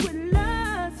filled with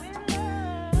lust.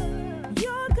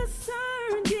 Your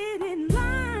concern didn't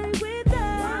lie with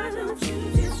us. Why don't you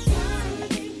just turn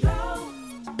and go?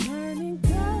 Turn and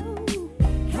go.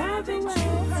 Haven't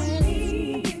you heard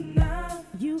me enough?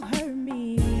 You heard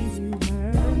me.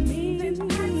 Don't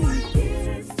even act like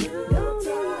it's too tough.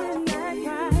 Don't even act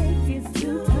like it's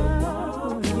too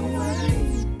tough.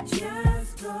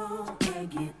 Just go and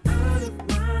get out of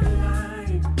my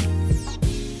life.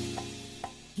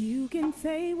 You can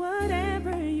say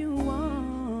whatever you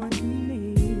want to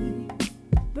me,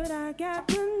 but I got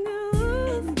the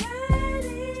news. And that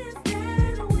is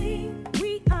that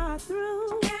we are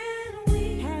through. And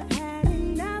we have had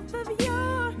enough of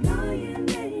your lying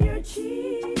and your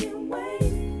cheating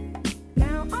ways.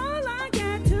 Now all I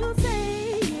got to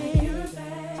say is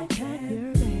pack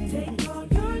your bag, take all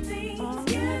your things,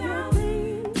 get out,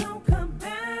 don't come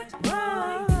back,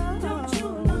 boy. Don't you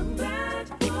look back,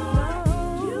 boy.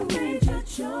 You made your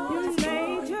choice,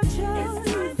 It's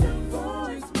time to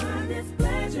voice my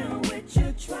displeasure with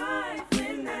your choice.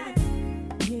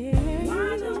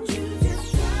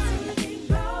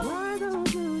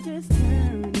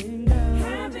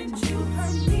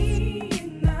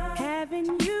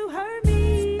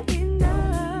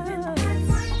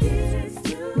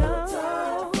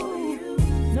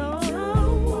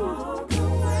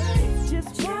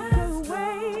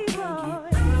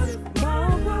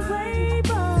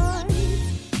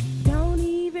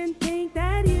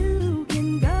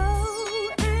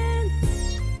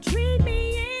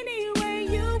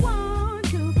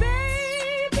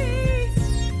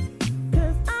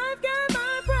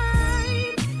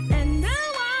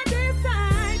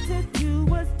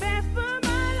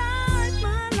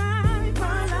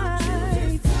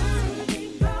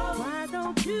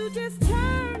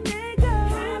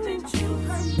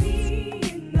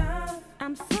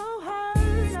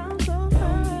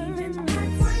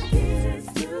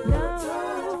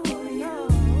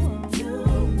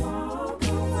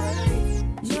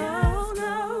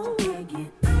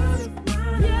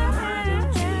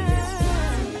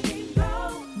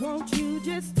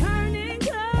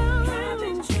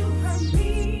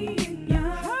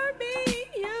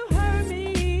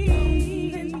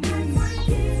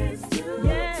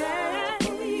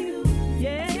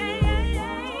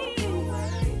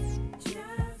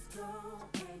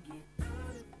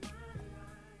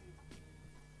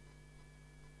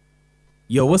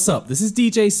 Yo, what's up? This is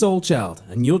DJ Soulchild,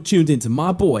 and you're tuned into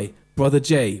my boy, Brother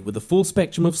J, with the full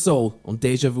spectrum of soul on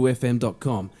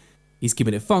DejaVuFM.com. He's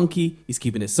keeping it funky, he's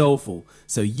keeping it soulful,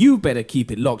 so you better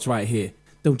keep it locked right here.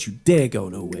 Don't you dare go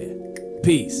nowhere.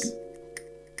 Peace.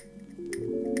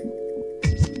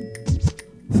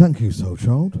 Thank you, Soul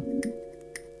Child.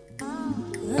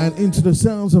 And into the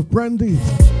sounds of Brandy.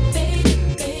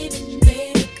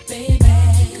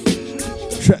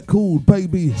 Track called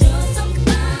Baby.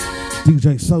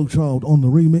 DJ Soul Child on the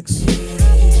remix.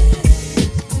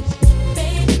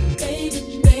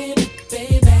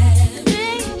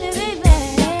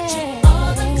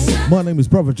 My name is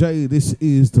Brother J. This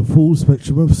is the full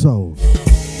spectrum of soul.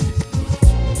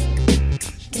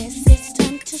 Guess it's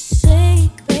time to say,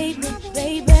 baby,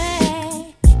 baby,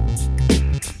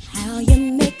 how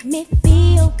you make me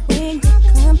feel when you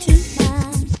come to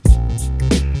mind.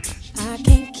 I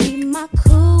can't keep my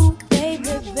cool,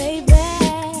 baby, baby.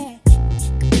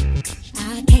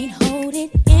 I can't hold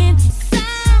it inside.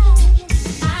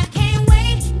 I can't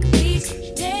wait each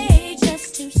day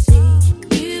just to see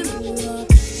you.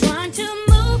 Trying to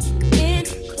move in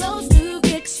close to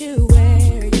get to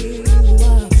where you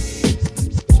are.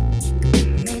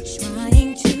 Not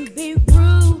trying to be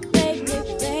rude, baby,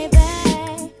 baby.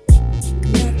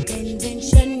 Nothing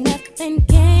venture, nothing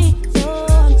gain, so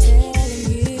I'm telling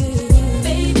you,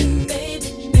 baby,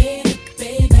 baby, baby,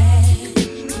 baby.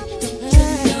 Don't you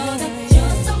know that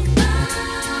you're so fine?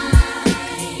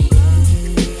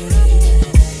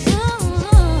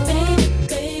 Oh, baby,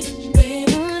 baby,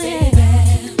 baby, baby.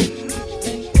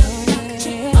 Think about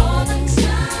you all the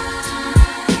time.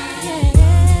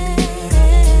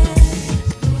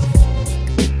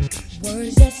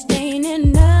 Words just ain't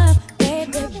enough,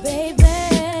 baby, baby.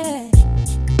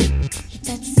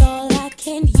 That's all I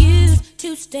can use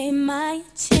to stay my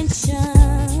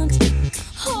attention.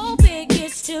 Hope it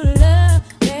gets to love,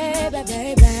 baby,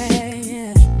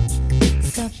 baby.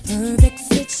 It's a perfect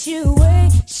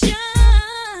situation.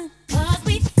 'Cause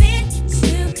we fit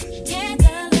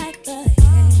together like a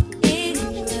hand in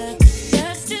glove.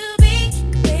 Just to be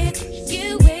with you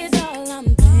is all I'm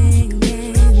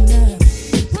thinking of.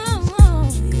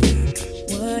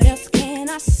 What else can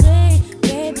I say,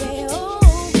 baby? Oh,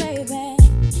 baby.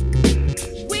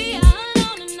 We are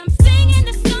alone and I'm singing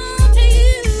this song to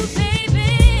you, baby.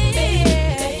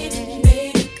 Baby,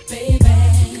 baby, baby.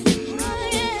 Oh,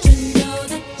 yeah. You know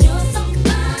that you're so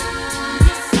fine.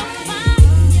 You're so fine.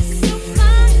 You're so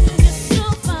fine. You're so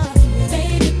fine.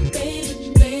 Baby, baby,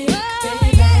 baby,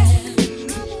 baby.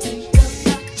 Think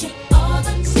about you all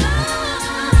the time.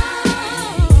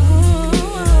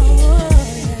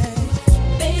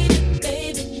 Baby,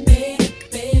 baby, baby,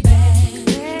 baby.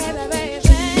 You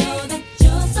know that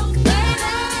you're so fine.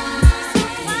 So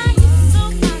fine, so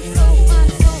fine,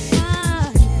 so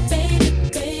fine. Baby,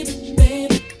 baby,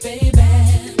 baby, baby.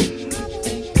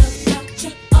 Think about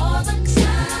you all the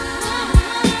time.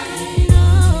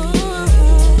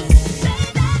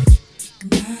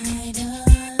 My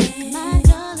darling, my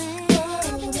darling,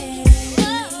 oh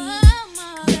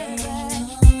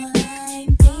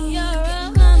baby, you're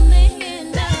all I'm thinking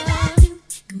of.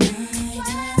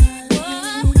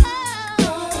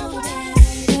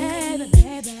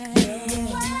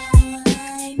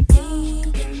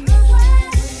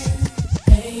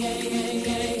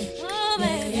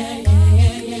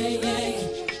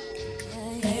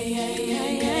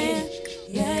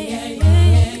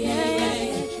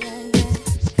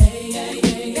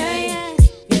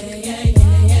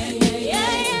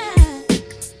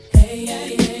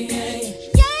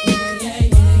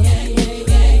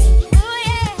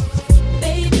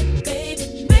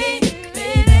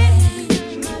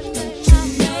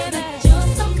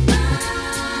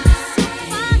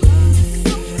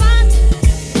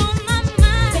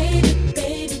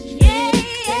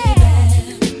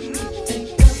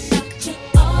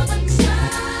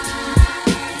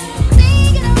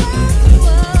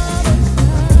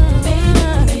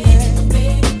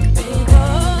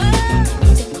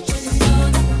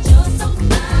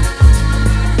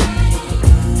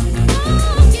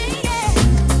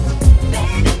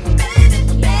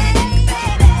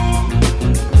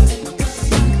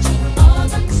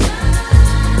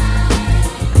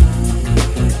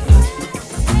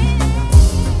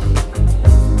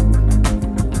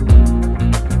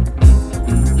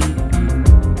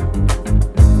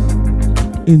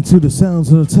 Into the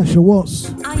sounds of Natasha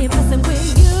Watts. I ain't messing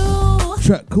with you.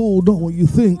 Track called Not What You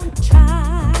Think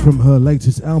from her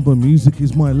latest album, Music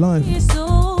Is My Life.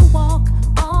 So walk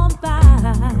on by.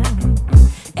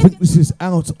 I think this is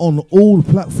out on all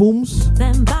platforms.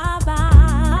 Then bye bye.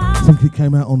 I think it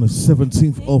came out on the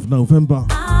 17th of November.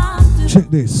 Check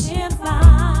this. If I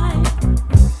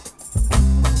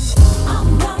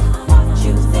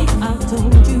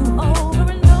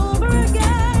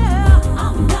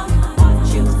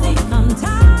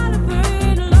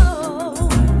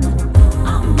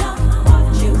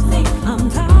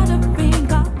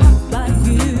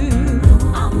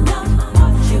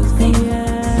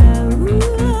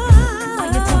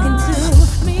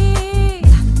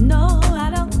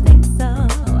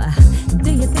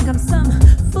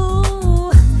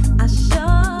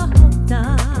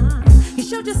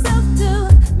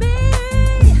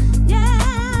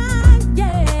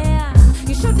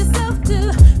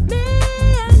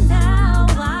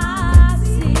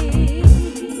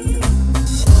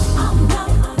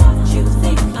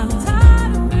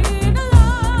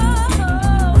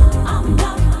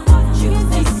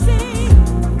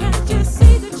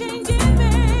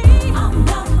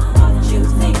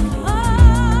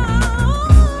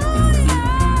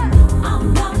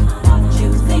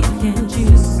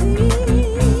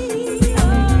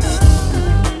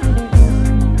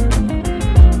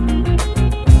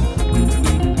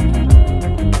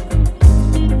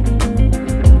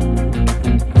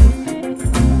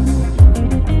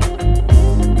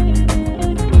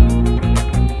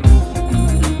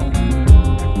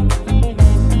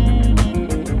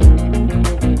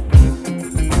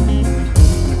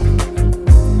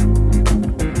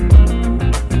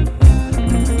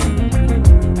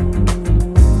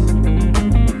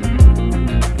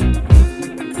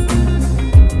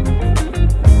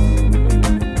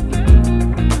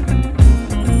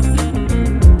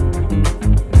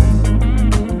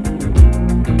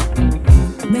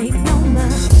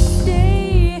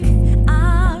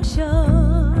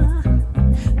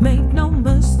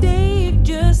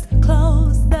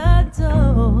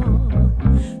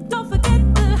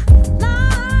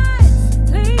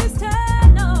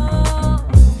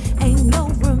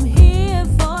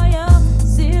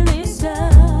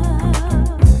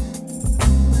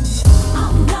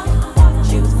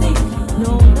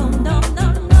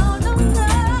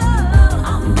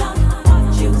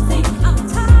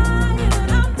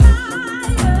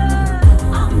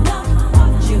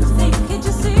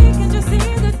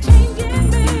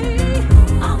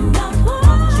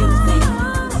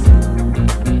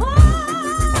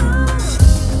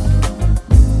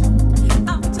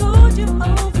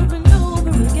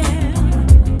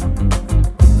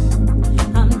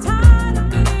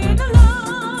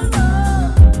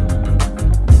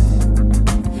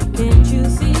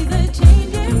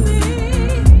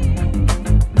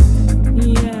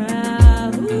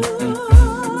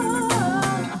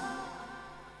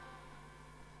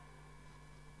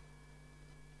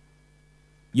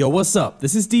Yo, what's up?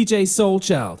 This is DJ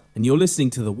Soulchild, and you're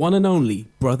listening to the one and only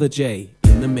Brother J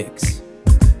in the mix.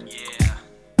 Yeah.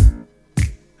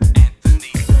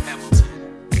 Anthony Hamilton.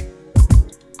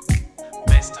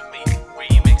 Best of Me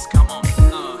remix, come on.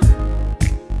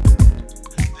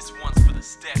 This one's for the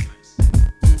steppers.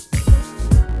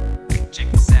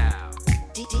 Check this out.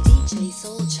 DJ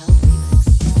Soulchild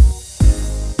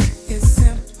remix. It's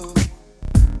simple.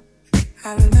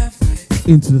 I love it.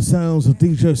 Into the sounds of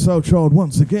DJ Soulchild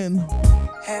once again.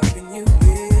 Having you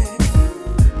here.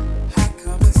 Hot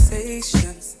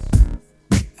conversations.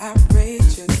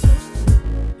 Outrageous.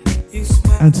 You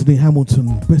smile. Anthony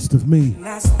Hamilton, Best of Me. And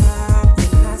I smile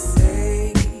when I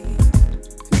say,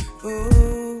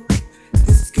 oh,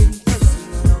 this is getting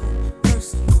personal,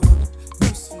 personal,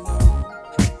 personal.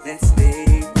 Let's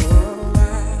stay for a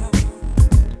while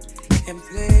and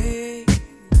play.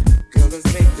 Girl, let's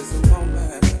make this a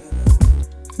moment.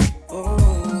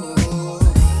 Oh,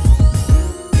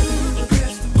 the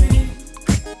best of me.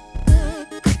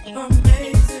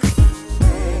 Amazing,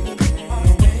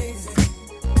 amazing.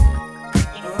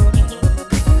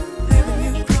 Having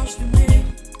you close to me,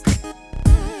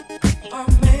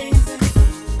 amazing,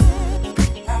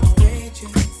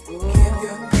 outrageous. Give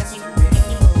your best to me.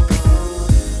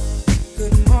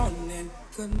 Good morning,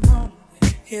 good morning.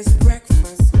 Here's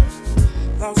breakfast.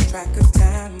 Lost track of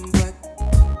time, but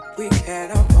we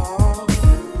had a ball.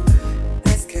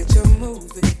 Let's catch a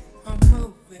movie,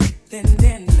 then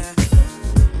dinner.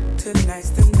 Tonight's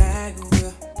the night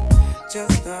we'll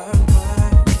just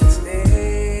unwind and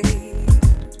stay.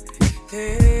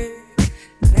 Hey,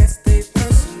 let's stay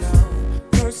personal,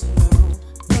 personal,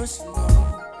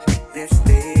 personal. Let's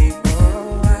stay for a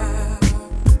while.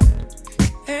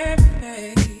 Hey,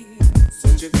 hey,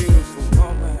 such a beautiful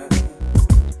moment.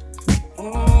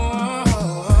 Oh,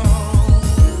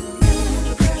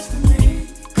 the best of me.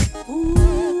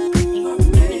 Ooh,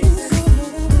 amazing,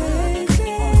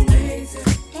 amazing.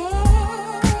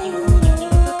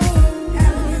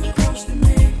 Having you close to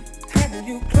me, having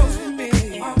you close to me.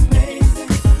 Amazing,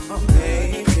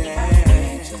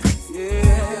 amazing.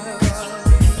 Yeah.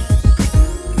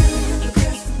 The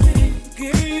best of me,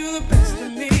 give you the best of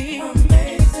me.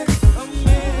 Amazing,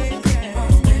 amazing,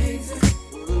 amazing.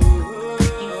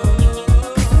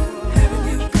 Having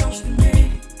you close to me,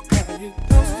 having you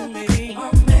close to me.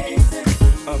 Amazing,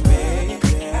 amazing.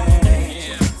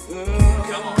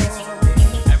 Yeah. Come on.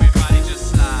 Everybody just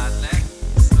slide left,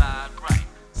 slide right,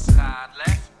 slide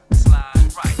left,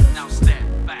 slide right. Now step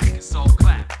back and so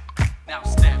clap. Now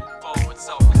step forward,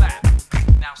 so clap.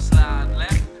 Now slide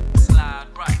left, slide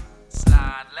right,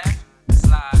 slide left,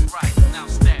 slide right. Now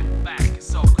step back and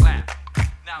so clap.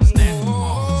 Now step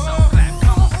forward, so clap.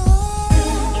 Come on.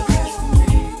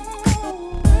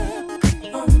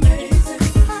 Amazing,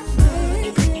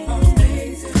 amazing,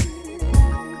 amazing.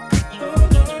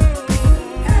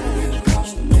 Having you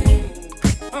close to me,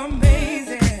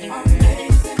 amazing,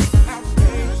 amazing,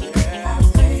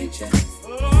 outrageous,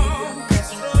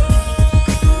 outrageous.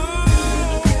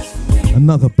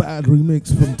 Another bad remix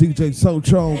from DJ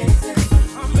Soulchild.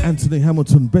 Anthony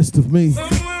Hamilton, Best of Me.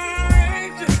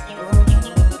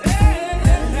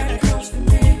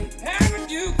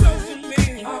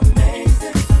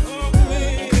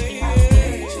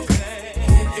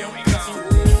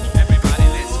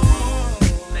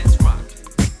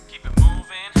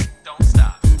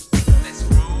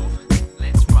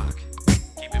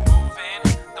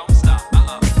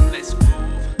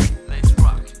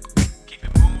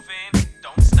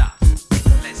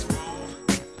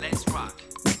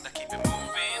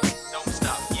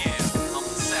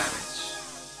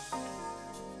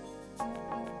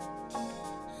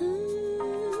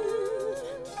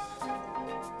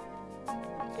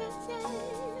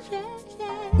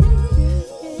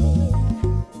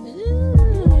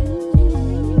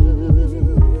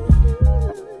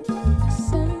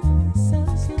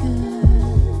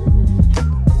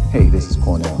 Hey, this is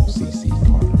Cornell C.C.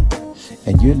 Carter,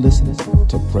 and you're listening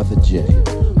to Brother J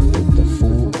with the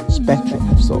full spectrum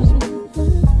of soul.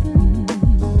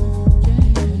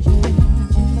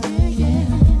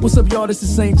 What's up, y'all? This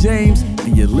is St. James,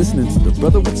 and you're listening to the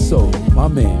Brother with Soul, my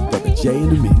man, Brother J in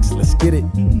the mix. Let's get it.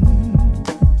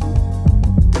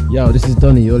 Yo, this is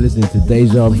Donny. You're listening to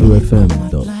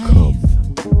DejaVuFM.com.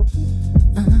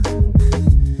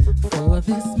 For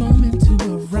this moment to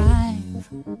arrive,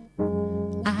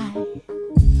 I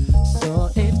saw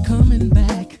it coming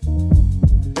back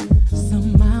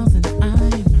some miles, and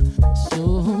I'm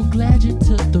so glad you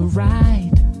took the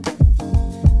ride.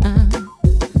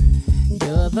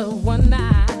 You're the one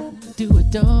I do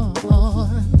adore.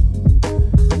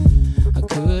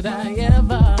 Could I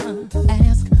ever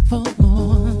ask for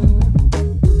more?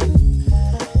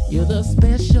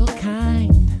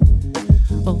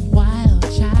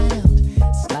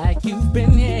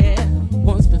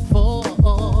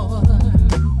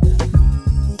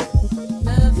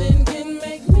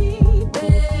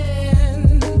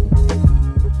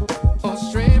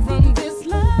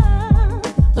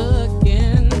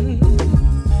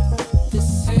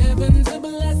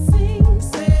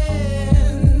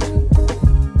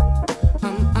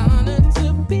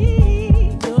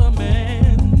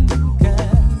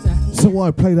 know,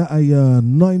 I played at a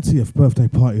 90th birthday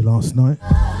party last night.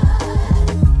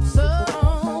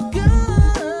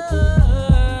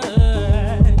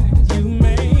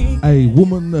 A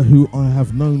woman who I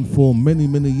have known for many,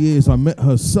 many years. I met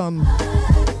her son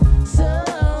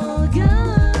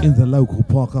in the local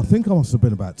park. I think I must have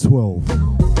been about 12.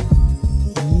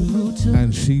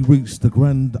 And she reached the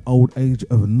grand old age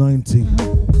of 90.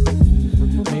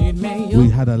 We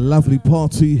had a lovely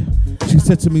party. She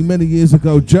said to me many years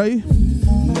ago, Jay,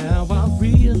 Now I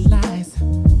realize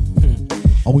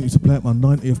I want you to play at my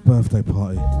 90th birthday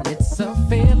party. it's a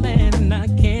feeling I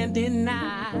can't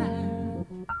deny.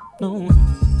 No.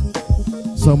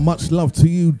 So much love to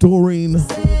you, Doreen.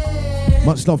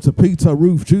 Much love to Peter,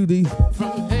 Ruth, Judy.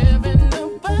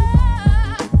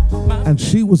 And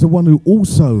she was the one who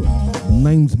also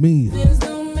named me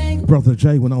Brother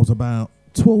Jay when I was about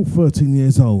 12, 13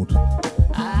 years old.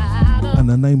 And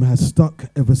the name has stuck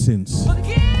ever since.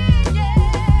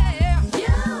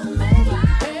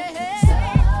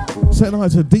 Saying hi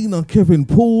to Dina, Kevin,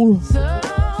 Paul,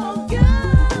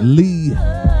 Lee.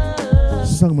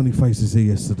 So many faces here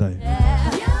yesterday.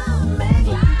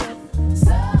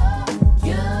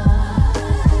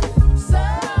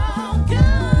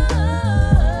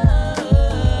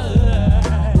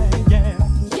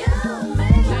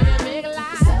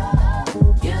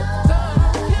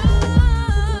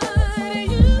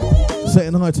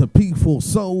 Saying hi to P4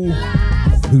 Soul,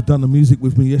 who done the music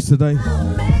with me yesterday.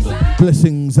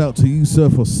 Blessings out to you, sir,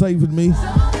 for saving me.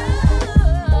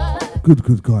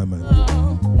 Good guy, man.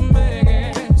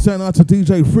 Saying hi to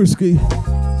DJ Frisky.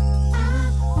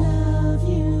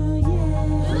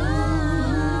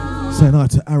 Saying hi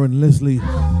to Aaron Leslie.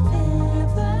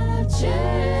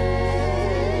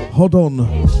 Hold on.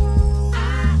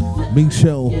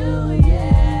 Michelle.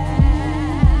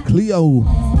 Cleo.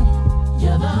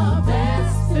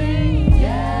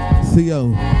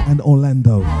 Theo and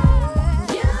Orlando.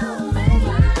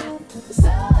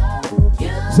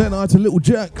 Saying hi to Little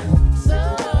Jack.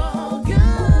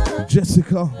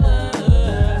 Jessica.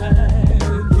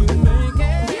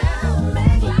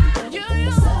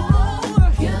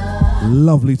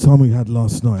 Lovely time we had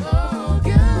last night.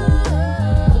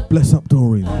 Bless up,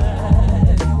 Doreen.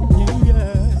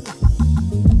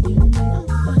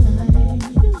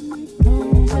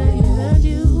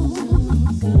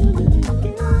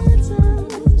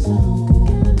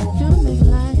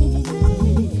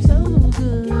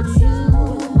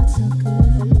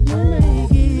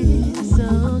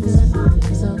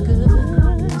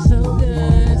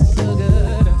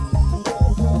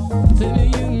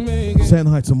 Saying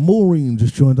hi to Maureen,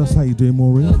 just joined us. How you doing,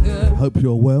 Maureen? Hope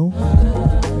you're well.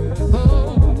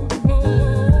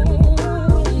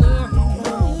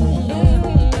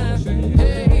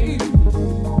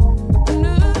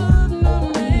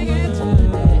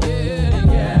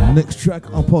 Next track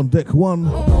up on deck one.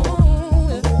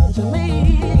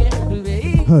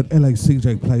 Heard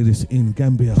LACJ play this in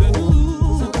Gambia.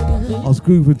 I was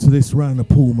grooving to this round the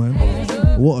pool, man.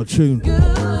 What a tune.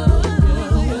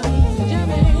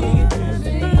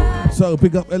 So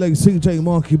big up LACJ,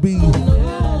 Marky B,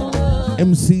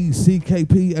 MC,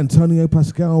 CKP, Antonio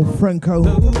Pascal, Franco,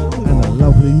 and the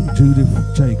lovely Judith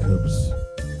Jacobs.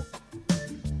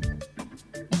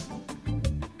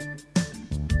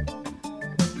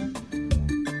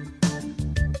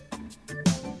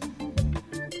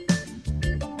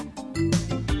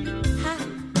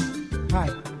 Hi.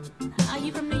 Are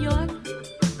you from New York?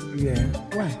 Yeah.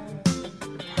 Why?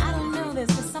 I don't know.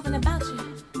 There's something about you.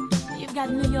 You've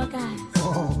got New York eyes.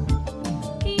 Oh.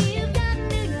 You've got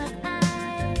New York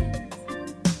eyes.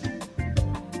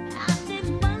 I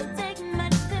didn't want to take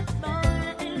much to fall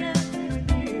in love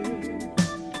with you.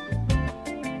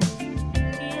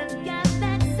 You've got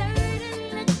that certain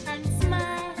look and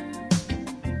smile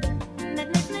that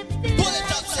makes me feel Pull it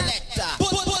up, selector.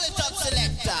 Pull it up,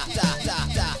 selector. Da, da,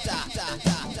 da, da, da,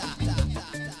 da, da,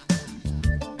 da.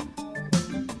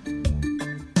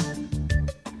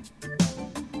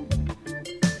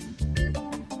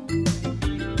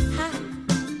 Hi.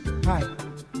 Hi.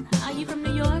 Are you from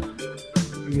New York?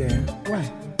 Yeah.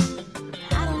 Why?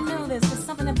 I don't know. There's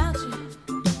something about you.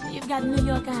 You've got New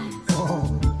York eyes.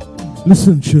 Oh.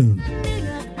 Listen, tune.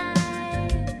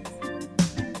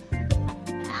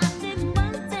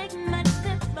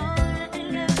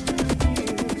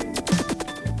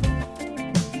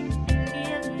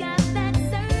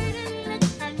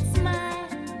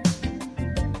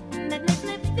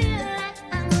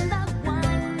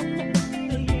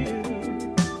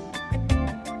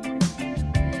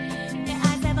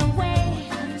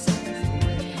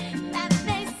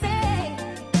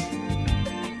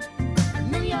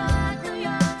 New York, New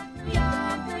York, New York.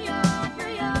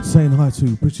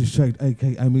 to British Shade,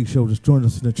 aka Michelle, just joined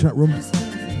us in the chat room.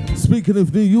 Speaking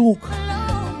of New York,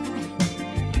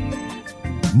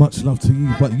 much love to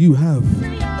you, but you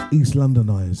have East London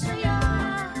eyes.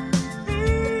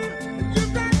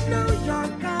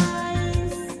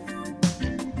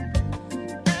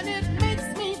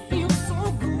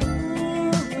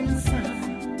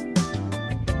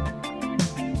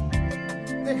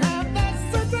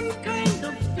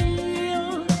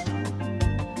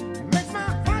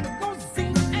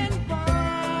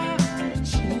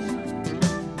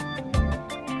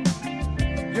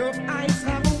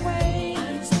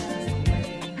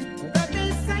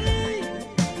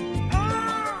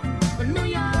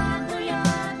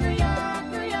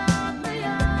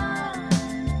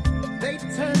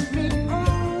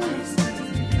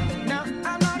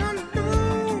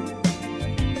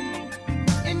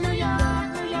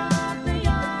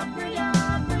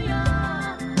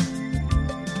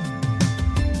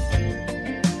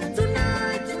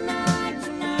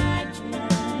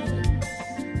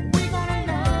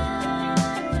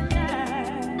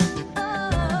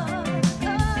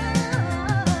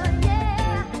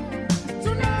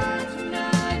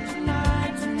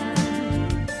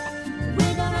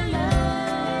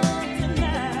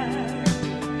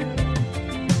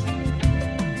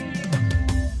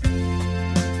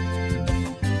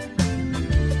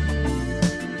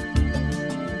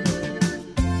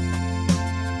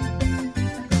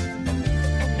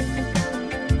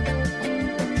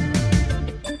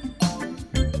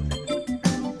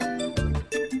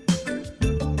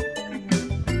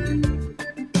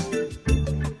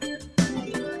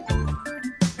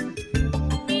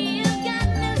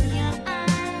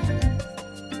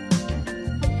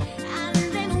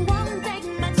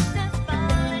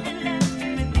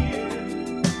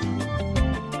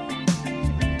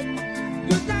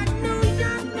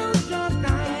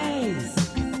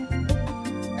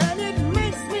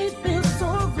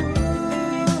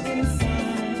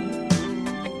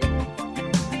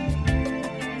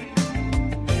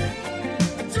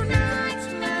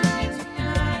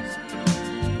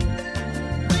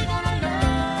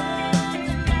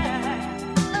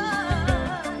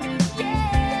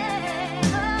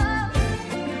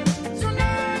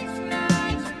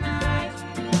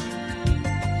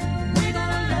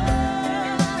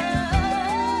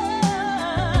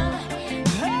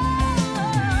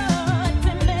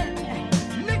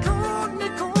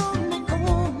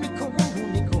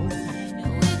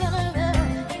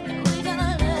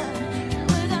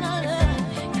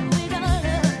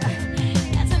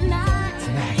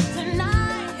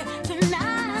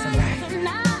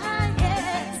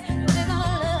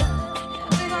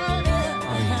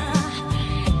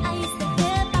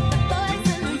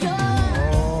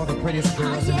 prettiest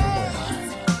girls in the world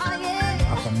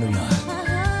are from New York.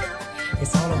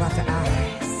 It's all about the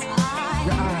eyes.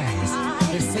 Your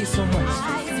eyes, they say so much.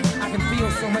 I can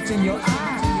feel so much in your eyes.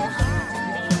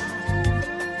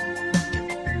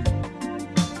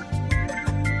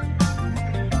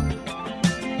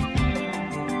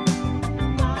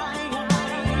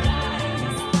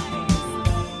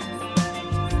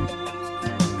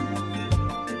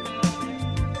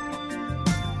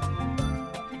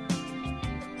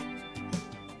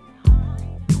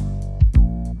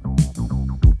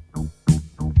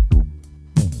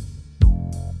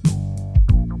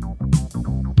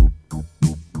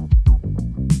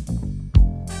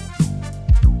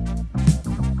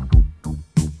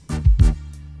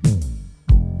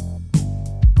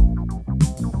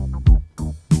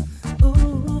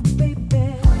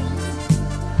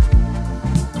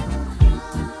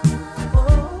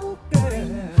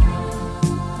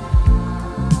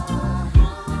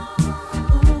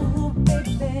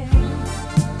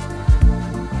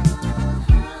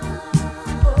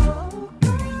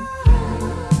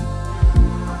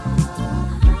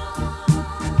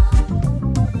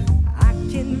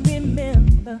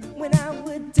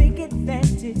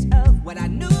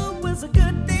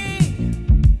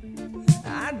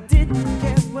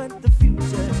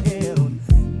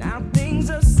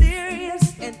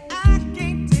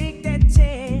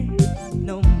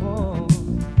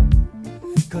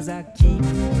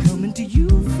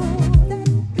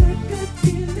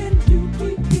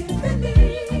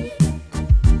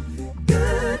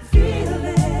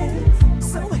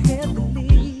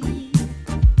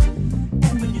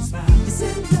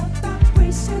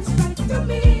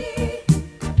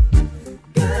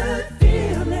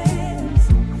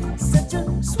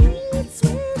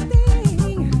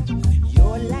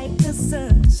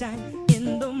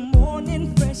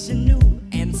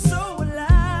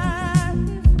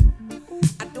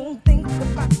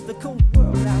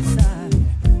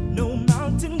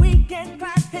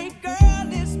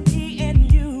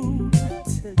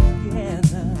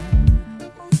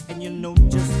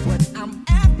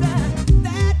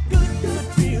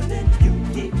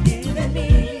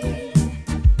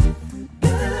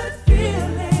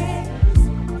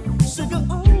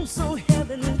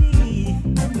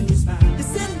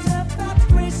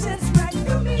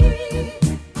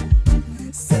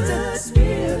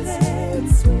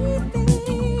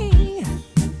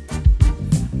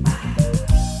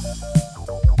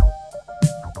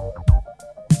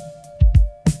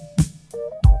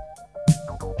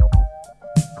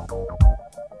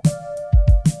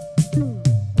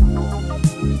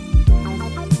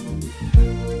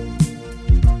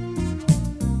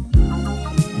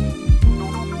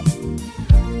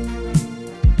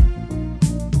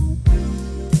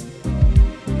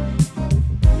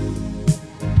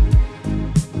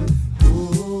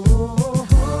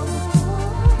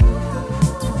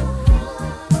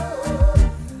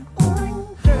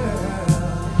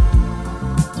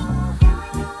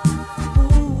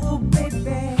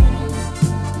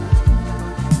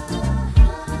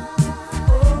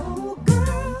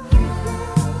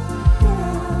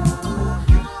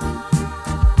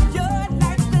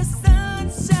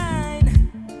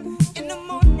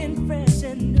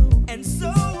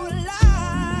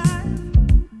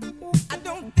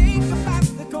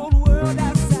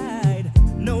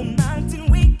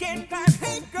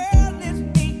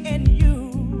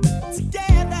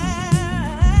 together,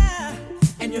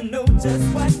 and you know just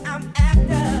what I'm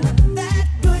after. That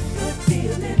good, good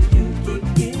feeling you keep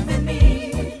giving me.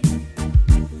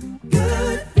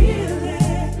 Good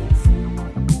feelings,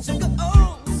 sugar,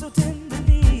 oh, so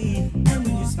tenderly. And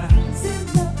when you smile, send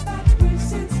the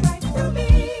vibrations right through me.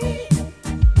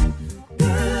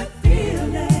 Good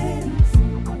feelings.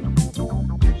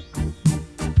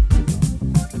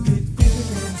 Good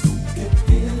feelings, good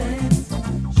feelings.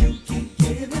 You keep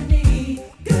giving me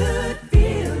good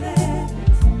feelings.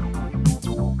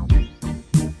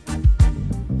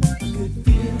 Good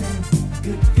feelings,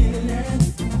 good feelings.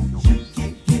 You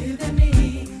keep giving me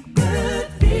good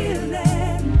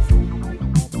feelings.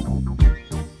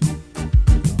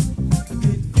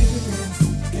 Good feelings,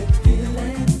 good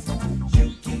feelings. You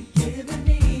keep giving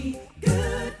me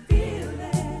good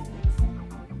feelings.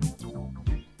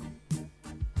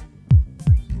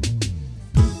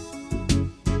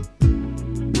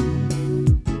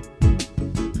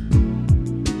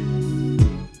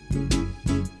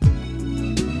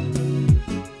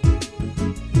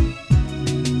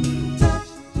 Touch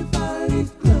your four-leaf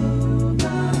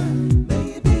clover,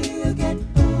 baby, you get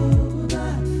over.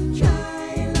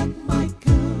 Try luck might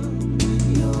come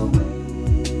your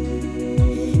way.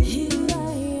 Here I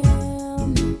am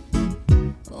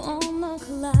on the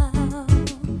cloud.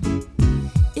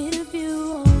 If you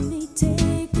only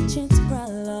take the chance to cry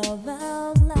love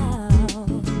out loud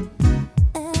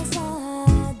as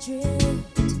I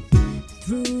drift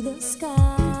through the sky,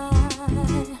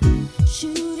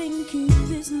 shooting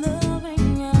Cupid's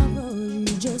loving arrow. You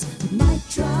just might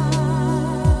try,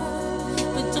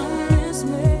 but don't miss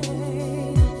me.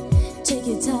 Take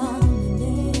your time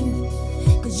today,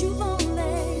 'cause you've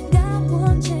only got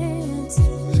one chance.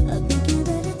 I think you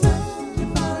better touch your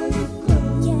four-leaf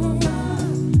clover,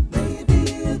 baby,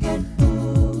 you get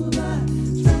over.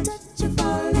 Touch your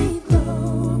four-leaf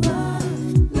clover,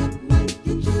 luck might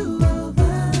get you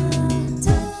over.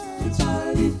 Touch your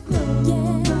four-leaf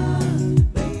clover,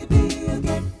 baby, you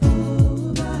get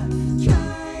over.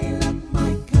 Try luck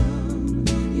might come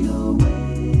your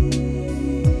way.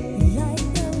 Like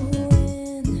the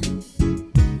wind,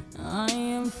 I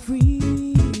am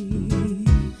free,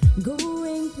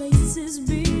 going places,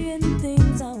 being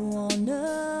things I wanna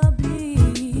be.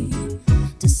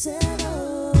 To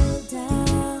settle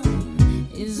down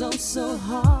is oh so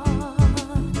hard,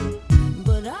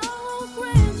 but I will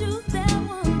grant you that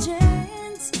one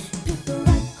chance. Pick the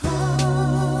right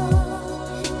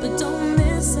card, but don't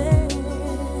miss it.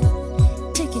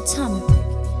 Take your time and pick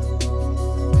it.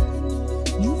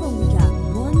 You've only got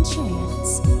one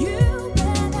chance. You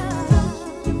better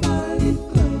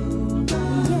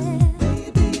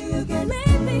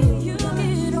maybe you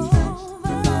get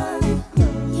over.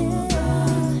 Yeah,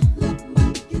 luck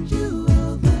might get you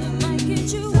over. It might get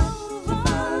you over.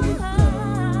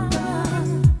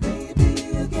 Maybe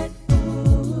you get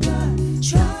over.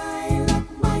 Try luck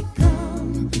might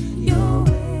come your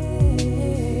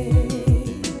way.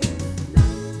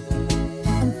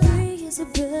 I'm free as a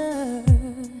bird.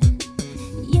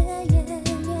 Yeah, yeah,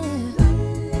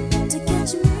 yeah. To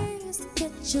catch me is to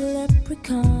catch a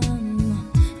leprechaun.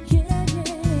 Yeah,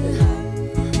 yeah.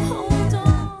 Hold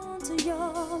on to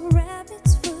your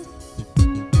rabbit's foot,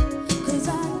 'cause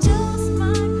I just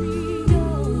might be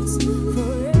yours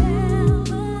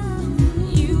forever.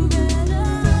 You better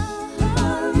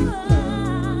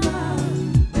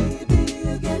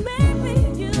maybe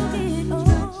you get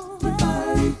over.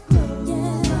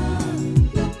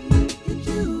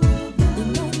 It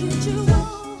might get you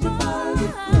over.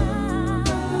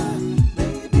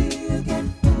 Baby, you get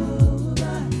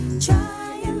over.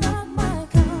 Try and love might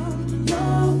come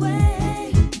your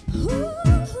way.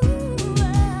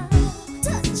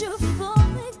 Touch your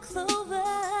four-leaf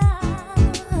clover.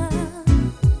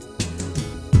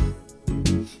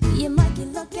 You might get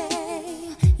lucky.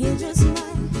 You just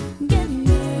might get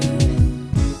me.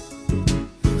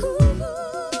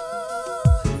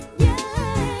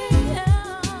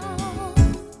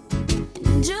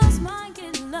 Just might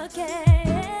get lucky.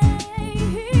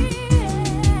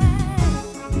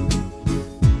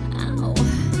 Ow.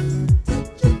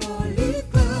 Touch your four-leaf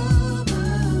clover.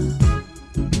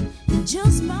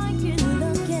 Just might get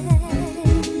lucky.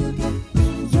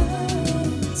 Yeah,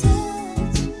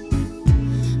 touch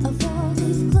a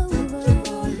four-leaf clover.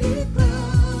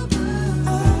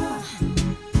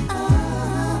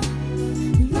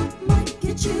 Luck might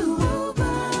get you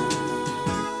over.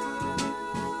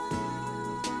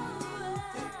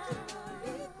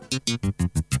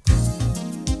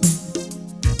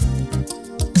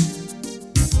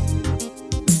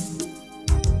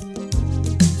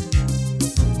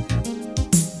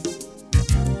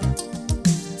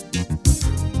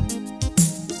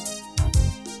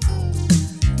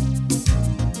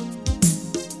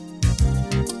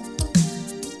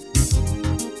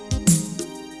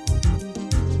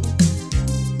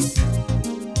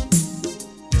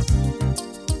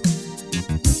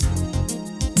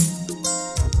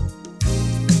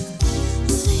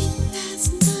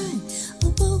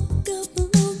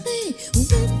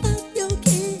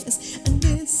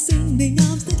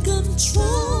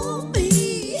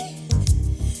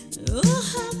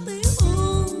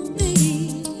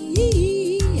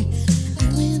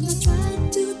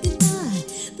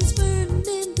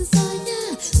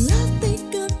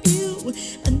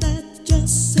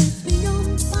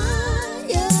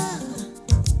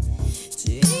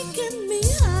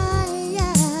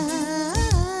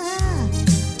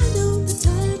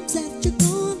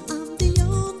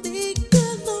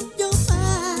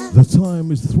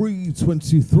 time is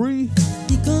 3:23.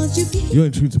 Because you give You're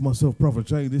in tune to myself, Brother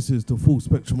J. This is the Full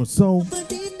Spectrum of Soul. so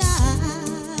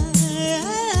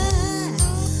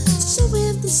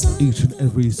if the sun Each and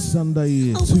every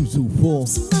Sunday, 2 till 4.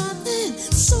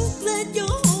 so glad you're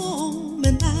home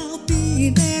and I'll be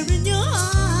there in your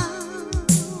arms.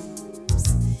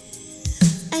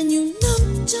 And you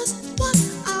know just what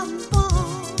I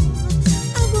want.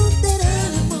 I want that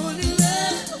early morning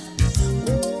love.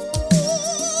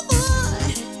 Ooh,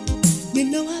 boy, you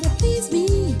know how to please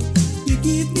me. You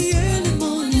give me early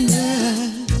morning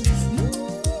love.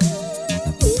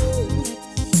 Ooh,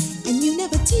 and you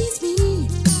never tease me.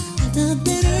 I love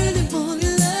that early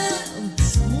morning love.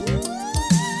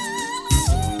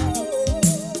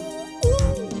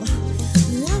 Ooh,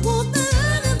 I want that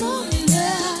early morning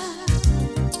love.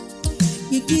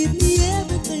 You give me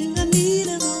everything I need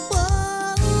and I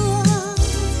want.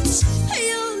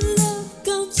 Your love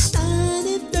comes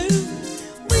shining through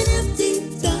when empty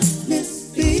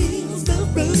darkness fills the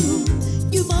room.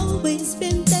 You've always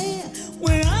been there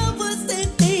where I was in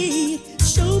need.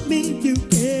 Show me you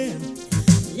care.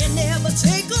 You never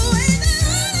take away the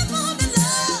early morning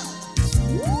love.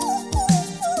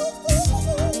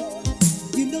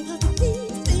 You know how to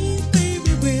please me,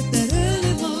 baby, with that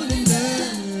early morning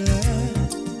love.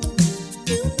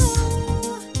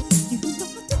 You know how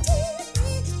to tease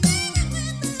me, baby,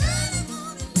 with the early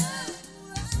morning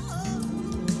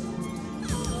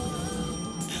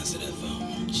Answer that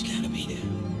phone. She gotta be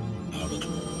there. All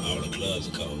the clubs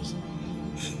are closed.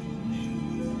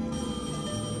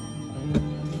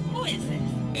 Who is this?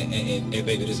 Hey,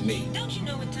 baby, this is me. Don't you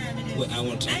know what time it is? Well, I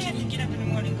want to I talk to have to you. get up in the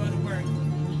morning and go to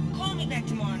work. Call me back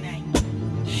tomorrow night.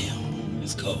 Damn,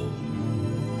 it's cold.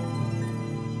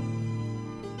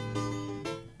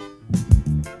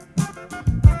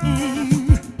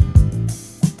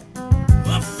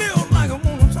 I feel like I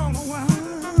wanna talk a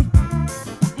while.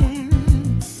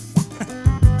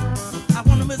 I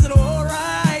wanna visit all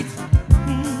right.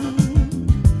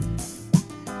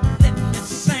 Let me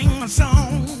sing my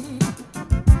song.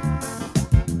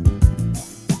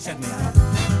 Check me out.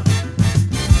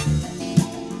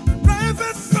 Life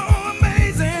is so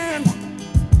amazing.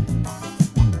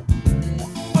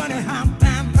 Funny how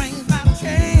time brings about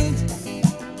change.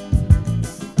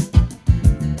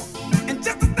 And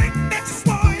just to think that you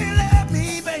swore you loved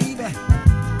me, baby.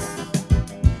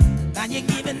 Now you're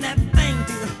giving that thing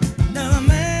to another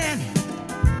man.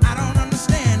 I don't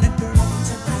understand it, girl.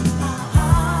 How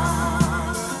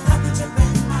could you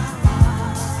break my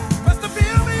heart? Must have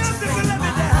feel me up just to let me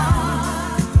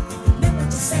down. Never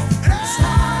to say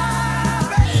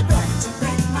baby. To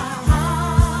break my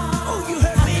heart. Oh, you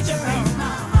hurt me, girl.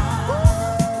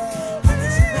 How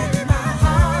could you break my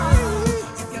heart?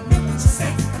 If you meant to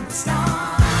say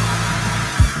stop.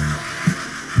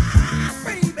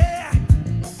 Baby,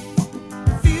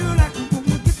 feel like I'm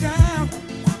gonna get down.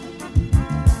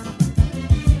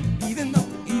 Even though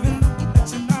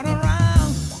that you're not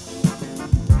around.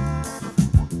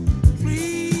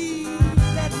 Please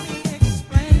let me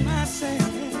explain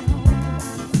myself.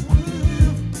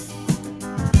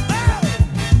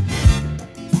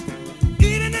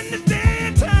 Even in the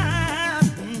daytime,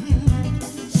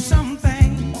 some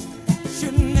things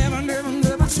should never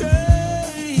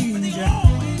change.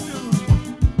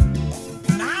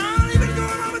 Now even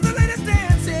going on with the latest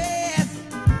dances,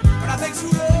 but I think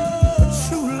true love,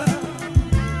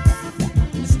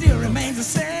 still remains the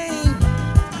same.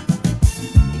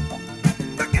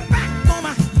 Looking back on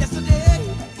my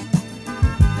yesterday,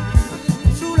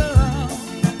 true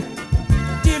love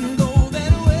didn't go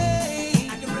that way.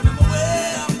 I can remember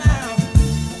well now.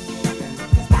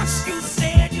 Once you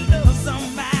said you love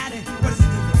somebody, what is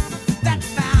it? That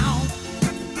vow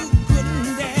you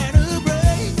couldn't dare to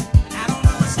break. I don't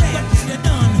understand what you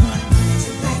done, honey.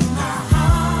 To break my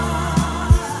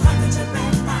heart. How could you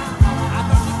break my heart? I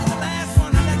thought you were the last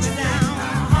one to let you down.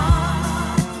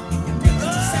 You never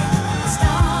to say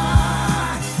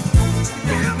stop.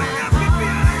 Feel me up, you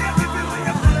feel me up, you feel me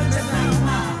up, to let me down.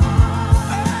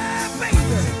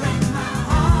 Baby. Break my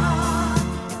heart.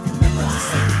 Never to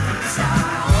say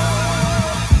stop.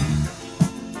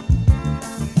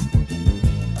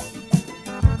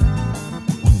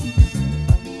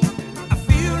 I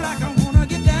feel like I wanna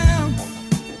get down.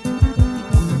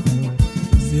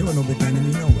 See, it was no big thing to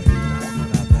me, no way.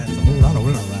 That's a whole lot of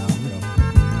women around, you know.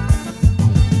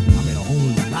 I mean, a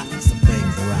whole lot of some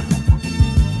things around.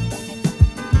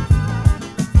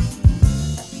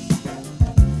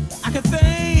 I could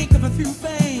think of a few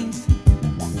things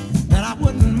that I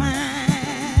wouldn't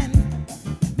mind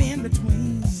being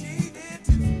between. She did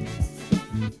too.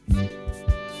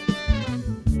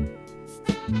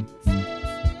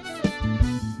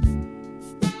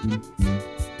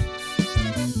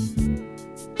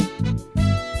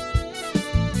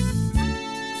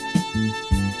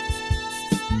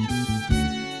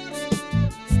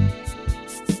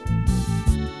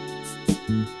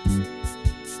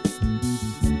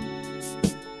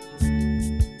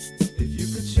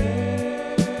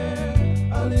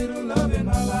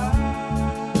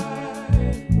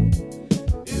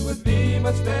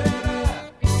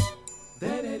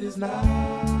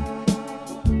 now.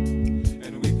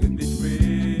 And we could be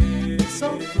free.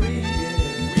 So free,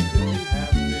 yeah. We could be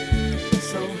happy.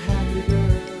 So happy,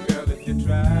 girl. Girl, if you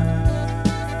try.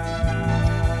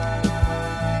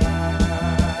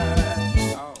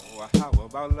 Oh, how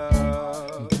about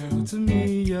love? Girl, to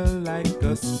me, you're like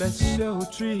a special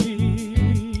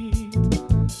treat.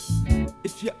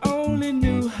 If you only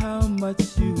knew how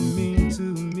much you mean to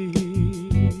me.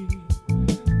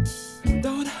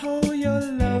 Don't hold your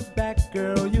love back,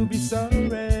 girl, you'll be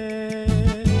sorry.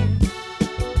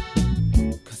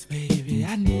 'Cause baby,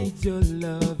 I need your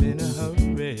love in a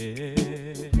hurry.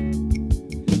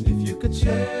 If you could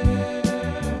share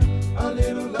a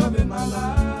little love in my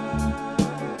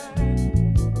life,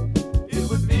 it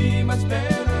would be much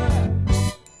better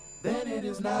than it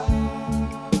is now.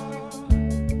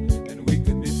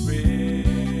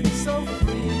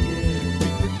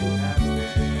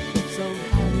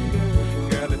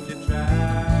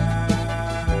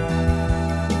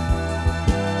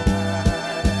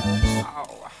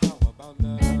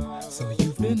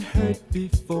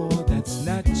 Before that's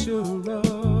natural.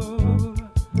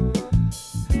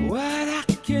 What I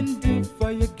can do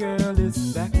for you, girl, is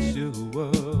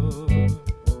factual.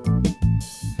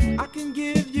 I can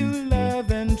give you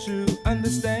love and true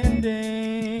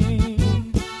understanding.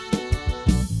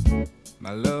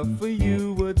 My love for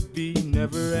you would be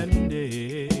never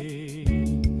ending.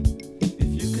 If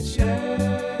you could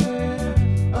share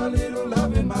a little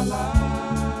love in my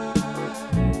life,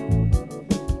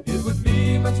 it would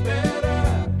be much better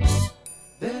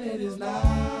than it is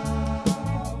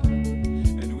now.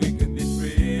 And we could be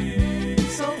free.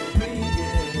 So free,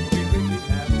 yeah. We could be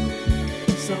happy.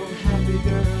 So happy,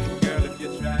 girl. Girl, if you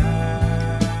try.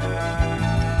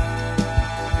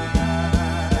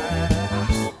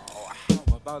 Oh, how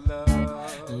about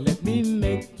love? Let me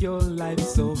make your life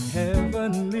so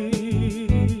heavenly.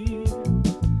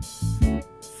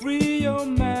 Free your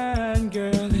mind,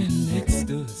 girl, in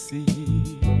ecstasy.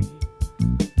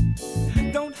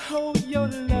 Don't hold your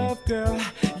love, girl,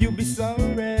 you'll be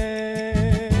sorry.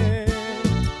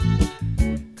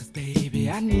 'Cause baby,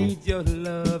 I need your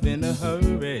love in a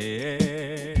hurry.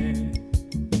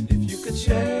 If you could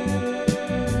share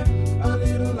a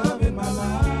little love in my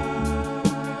life,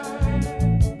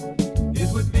 it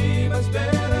would be much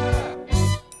better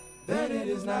than it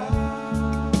is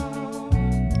now.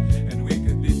 And we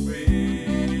could be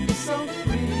free. So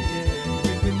free, yeah.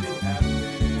 We could be happy.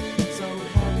 So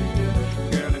happy, girl.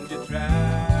 Girl, if you try.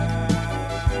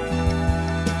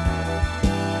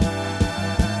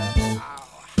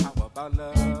 Oh, how about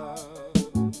love?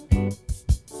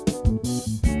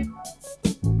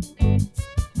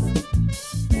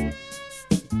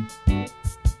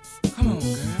 Come on,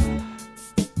 girl.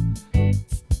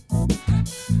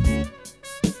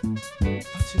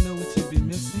 Don't you know what you've been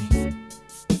missing?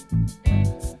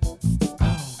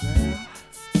 Oh, girl.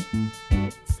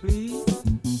 Please.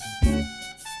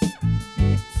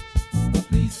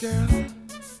 Please, girl.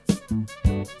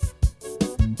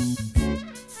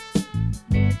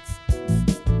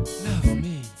 Love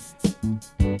me.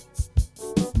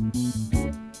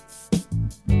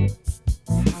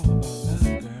 How about love,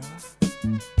 girl?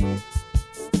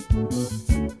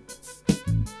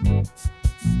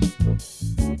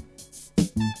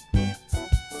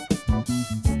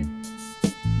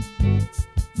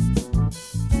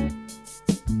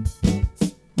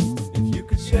 If you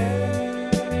could share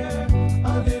a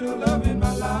little love in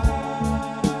my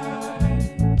life,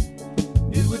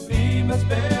 it would be much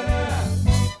better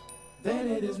than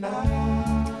it is now.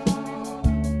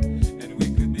 And we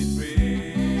could be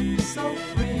free. So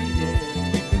free, yeah.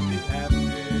 We could be happy.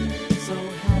 So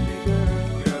happy, girl.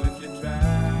 Girl, if you try.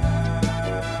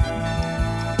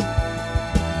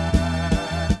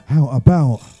 How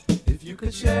about If you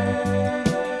could share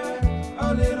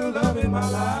a little love in my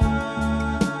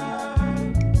life,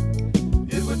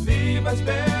 it would be much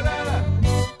better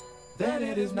than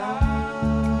it is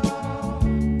now.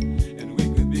 And we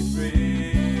could be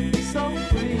free. So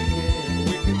free, yeah.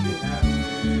 We could be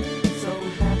happy. So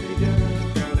happy, girl.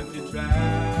 Girl, if you try.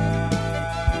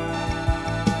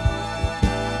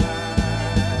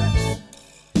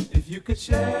 If you could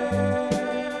share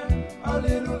a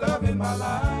little love in my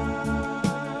life,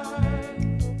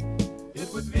 it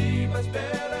would be much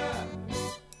better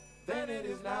than it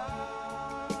is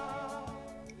now.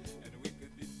 And we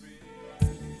could be free.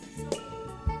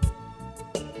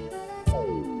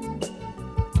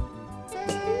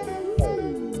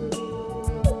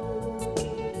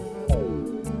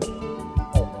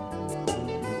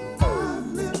 I've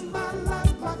lived my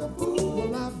life like a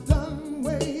fool. I've done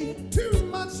way too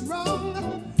much wrong.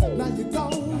 Now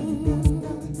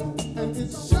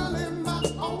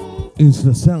Into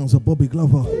the sounds of Bobby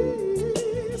Glover.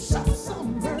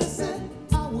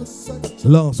 The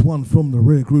last one from the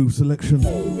Rare Groove selection.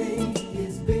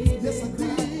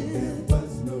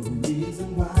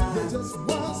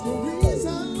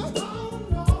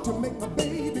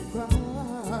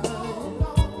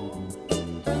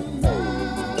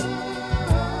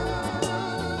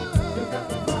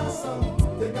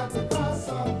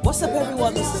 What's up,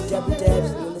 everyone? This is Deborah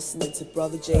Debs, and you're listening to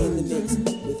Brother J in the Mix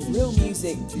with real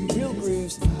music, real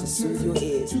grooves to soothe your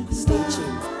ears. Stay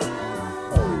tuned.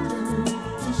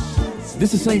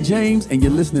 This is St. James, and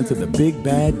you're listening to the Big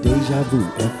Bad Deja Vu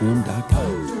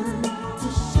FM.com.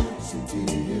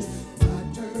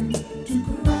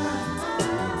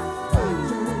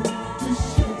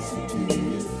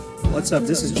 What's up?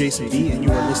 This is Jason B, and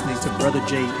you are listening to Brother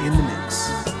J in the Mix.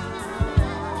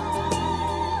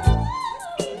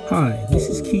 Hi, this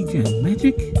is Keyjam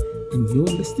Magic, and you're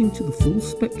listening to the Full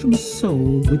Spectrum of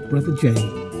Soul with Brother J.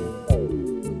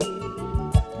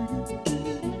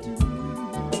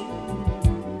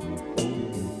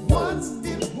 Once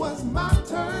it was my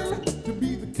turn to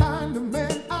be the kind of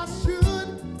man I should.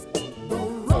 The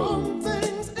wrong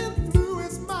things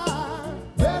influenced my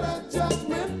better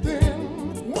judgment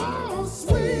then. Wow,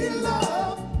 sweet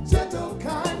love, gentle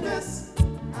kindness,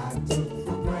 I took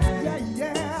for granted. Yeah,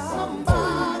 yeah.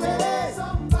 Somebody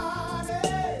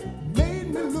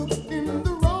made me look in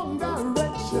the wrong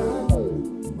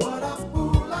direction. What a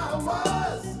fool I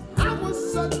was. I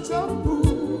was such a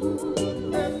fool.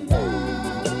 And they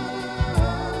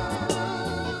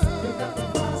got the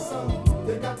cross on.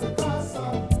 They got the cross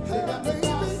on. They got the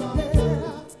cross on.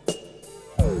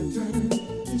 I turned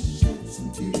to shed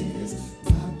some tears. I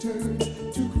turned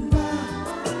to cry.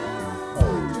 I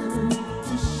turned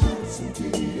to shed some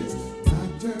tears. I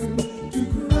turned to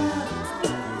cry.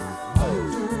 I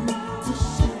turned to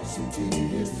shed some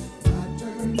tears. I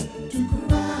turned to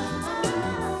cry.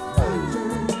 I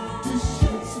turned to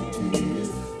shed some tears.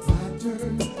 I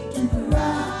turned to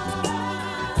cry.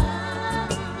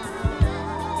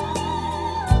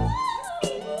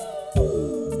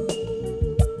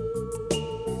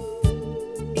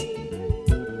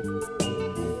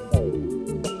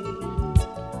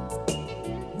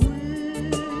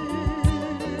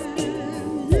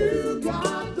 You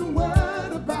got the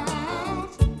word about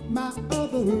my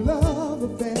other love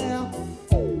affair.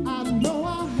 I know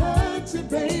I hurt you,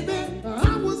 baby.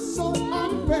 I was so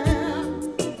unfair.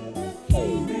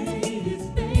 He made his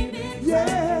baby cry.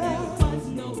 Yeah. There was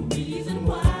no reason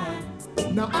why.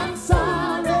 Now I'm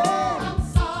sorry. I'm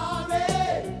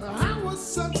sorry. I was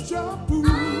such a fool.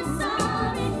 I'm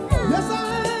sorry. Yes, I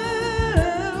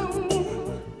am.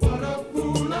 What a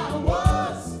fool I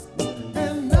was.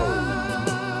 And I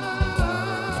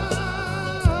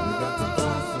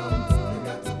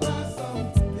got the cross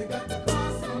on. They got the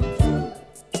cross on too.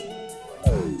 I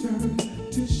turned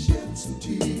to shed some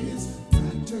tears. I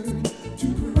turned to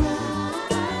cry.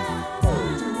 I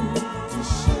turned to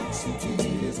shed some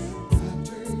tears. I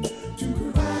turned to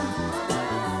cry.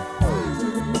 I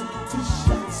turned to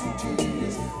shed some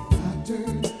tears. I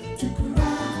turned to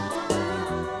cry.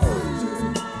 I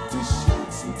turned to shed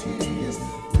some tears.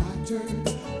 I turned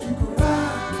to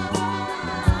cry.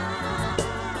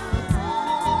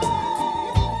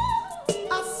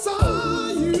 I saw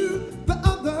you the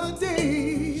other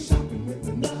day shopping with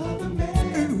another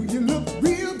man. Ooh, you look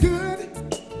real good.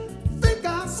 Think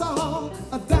I saw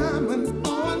a diamond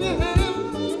on your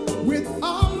hand. With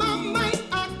all my might,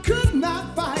 I could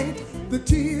not fight the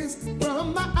tears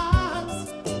from my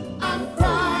eyes. I'm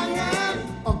crying,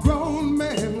 a grown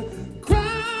man crying.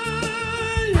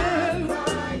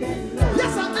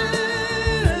 Yes, I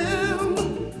am.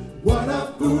 What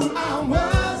a fool I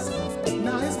was.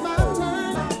 Now it's my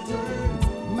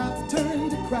turn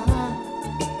to cry.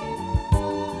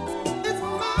 It's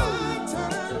my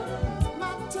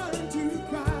turn to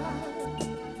cry.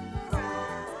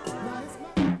 Now it's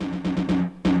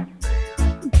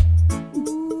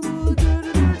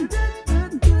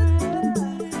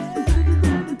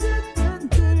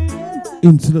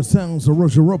Into the sounds of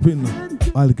Roger Robin.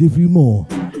 I'll give you more.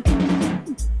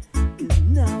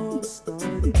 Now I've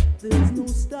started, there's no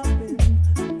stopping.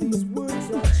 These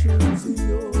words are truly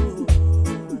yours.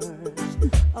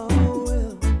 Oh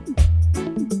well,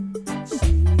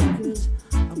 see, 'cause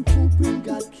I'm hoping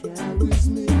God carries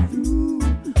me through,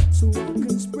 so I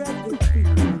can spread the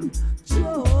feeling,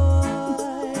 joy.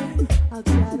 I'll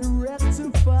try to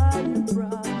rectify your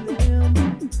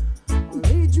problem. All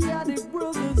Adriatic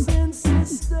brothers and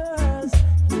sisters,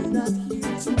 you're not here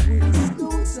to waste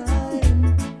no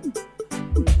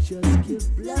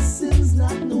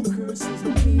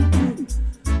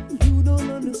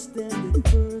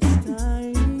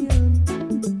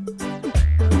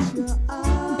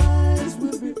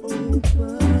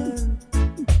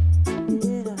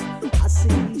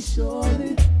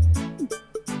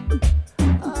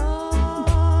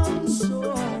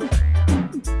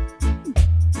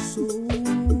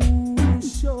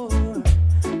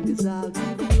 'cause I'll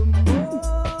give you more.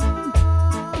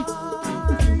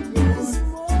 Yes,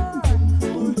 more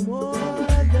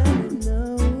than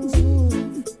enough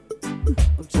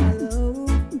of your love.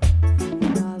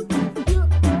 And I'll give you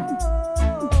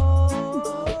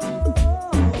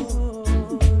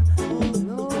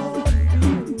Lord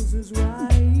feels is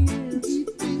right.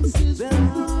 Then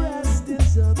the rest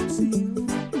is up to you.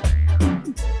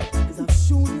 'Cause I've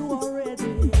shown you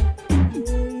already.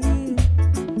 Yeah.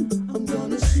 I'm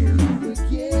gonna show you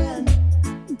again.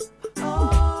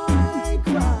 I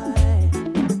cry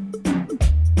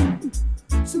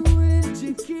to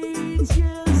educate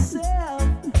yourself.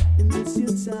 And this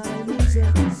your time is a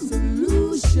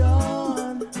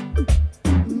solution.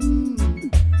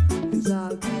 'Cause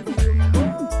I'll give you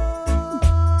more.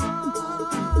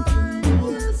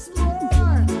 Yes, more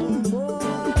than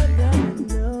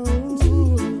enough of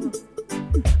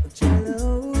your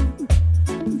love.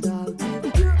 And I'll give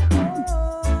you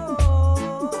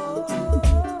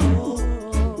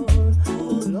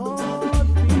Lord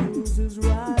feels is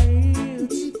right.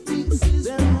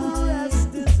 Then the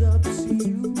rest is up to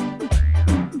you.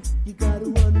 You gotta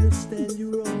understand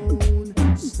your own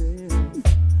self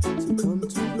to come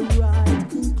to the right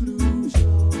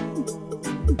conclusion.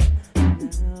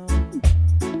 Now,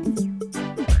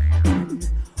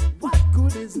 what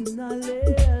good is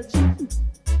knowledge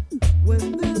when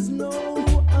there's no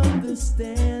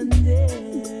understanding?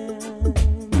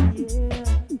 Yeah.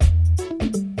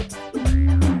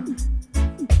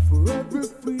 For every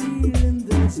feeling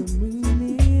there's a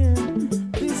meaning.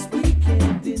 This we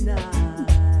can't deny.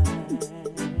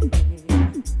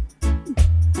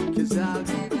 'Cause I'll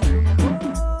give you more.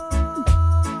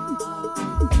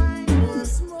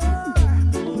 Yes, more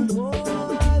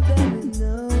than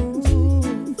enough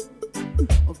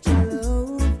of your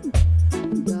love.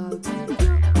 And I'll give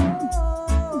you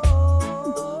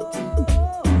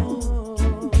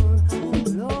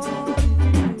Lord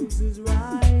feels is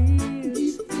right.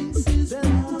 Then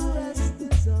the rest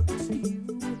is up to you.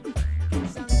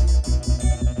 'Cause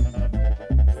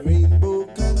Rainbow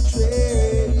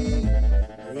country,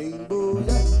 rainbow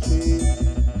country,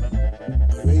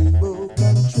 rainbow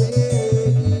country,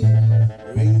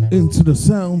 Into the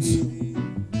sounds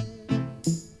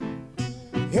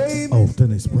Hey, of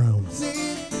Dennis Brown.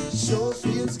 sure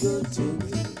feels good to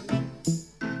me.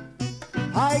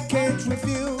 I can't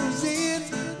refuse it.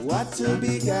 What to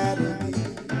be gotta be.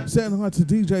 Saying hi to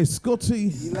DJ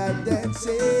Scotty. You like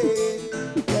dancing,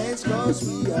 dance 'cause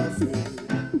we are free.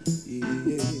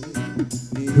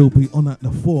 He'll be on at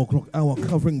the 4 o'clock hour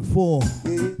covering for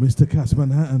Mr. Cass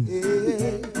Manhattan.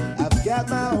 I've got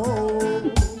my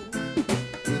home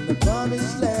in the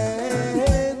promised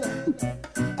land.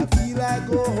 I feel like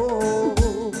go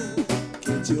home.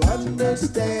 Can't you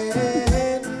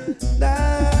understand? Na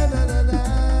na na na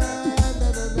na na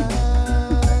na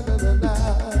na na na.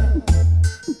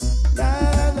 Na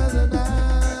na na na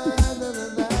na na na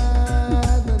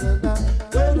na na na.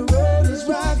 Though the road is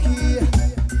rocky,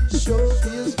 sure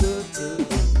feels good to me.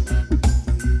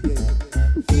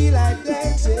 Feel like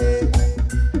dancing,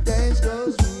 dance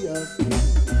 'cause we are free.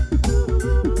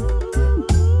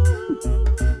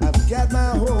 I've got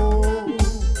my home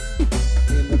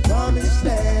in the promised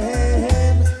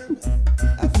land.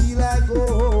 I feel like go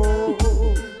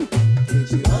home. Can't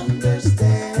you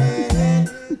understand?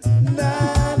 Na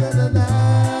na na na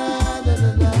na na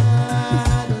na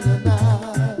na na na.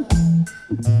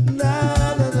 Na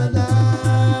na na na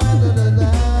na na na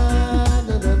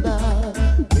na na na.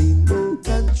 Rainbow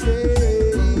country,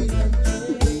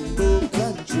 rainbow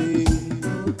country,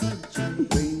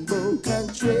 rainbow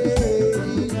country,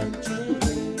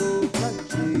 rainbow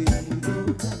country.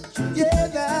 Yeah,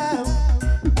 now,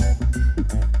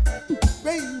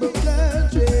 rainbow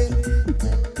country,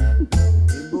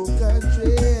 rainbow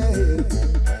country,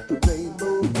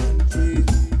 rainbow country.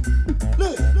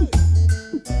 Look,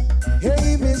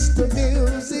 hey, Mr.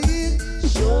 Music,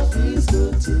 sure feels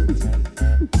good to me.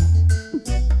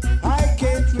 I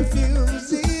can't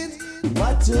refuse it.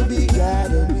 What to be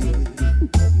gotta be.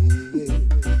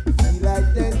 Feel like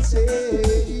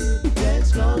dancing,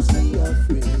 dance 'cause we are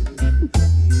free.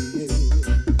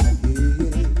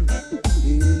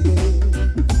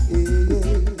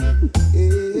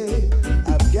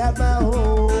 I've got my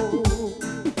home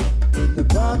in the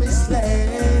promised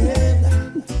land.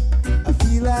 I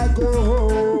feel like go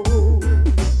home.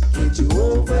 Can't you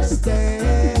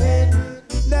overstand?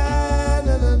 Na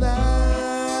na na na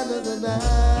na na na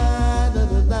na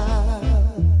na na.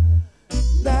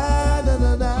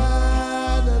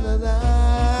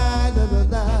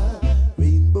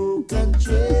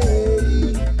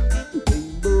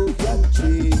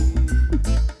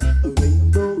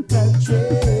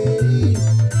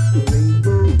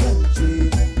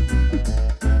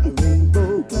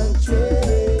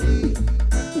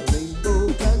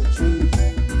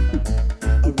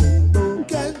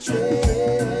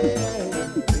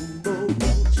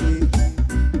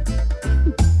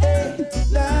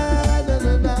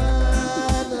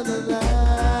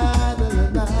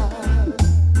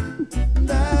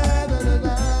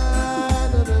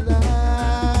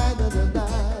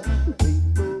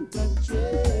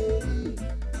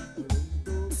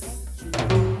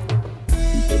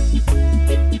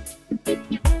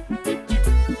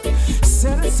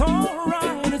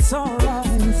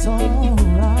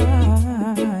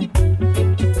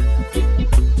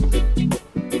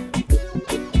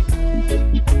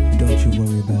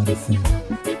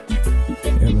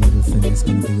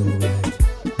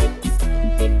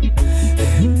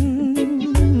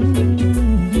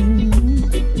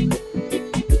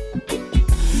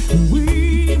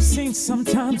 We've seen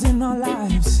sometimes in our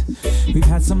lives, we've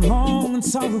had some long and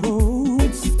sorrow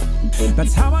roads.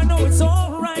 That's how I know it's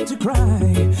alright to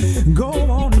cry. Go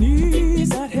on and ease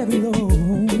that heavy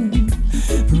load.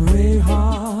 Pray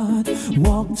hard,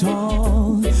 walk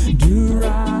tall, do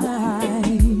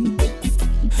right.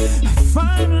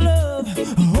 Find love,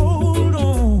 hold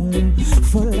on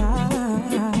for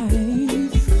life.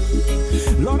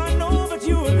 Lord, I know that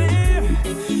you are there.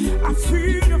 I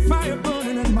feel your fire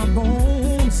burning in my bones.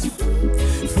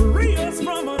 Free us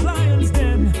from a lion's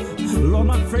den. Lord,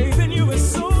 my faith in you is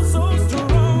so, so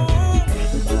strong.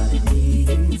 Everybody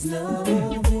needs love.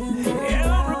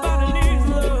 Everybody needs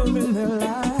love in their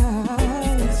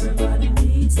lives. Everybody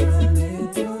needs a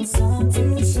little sun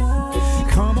to shine.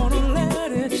 Come on and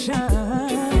let it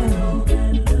shine.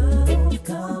 Let love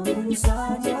come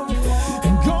inside your life.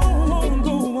 And go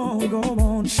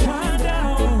on, shine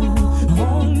down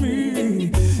on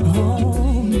me,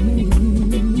 on me.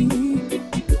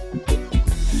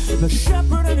 The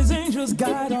shepherd and his angels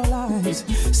guide our lives.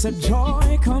 Said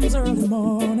joy comes early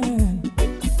morning.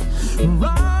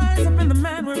 Rise up in the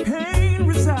man where pain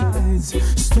resides.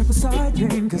 Step aside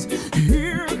pain, cause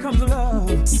here comes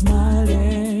love.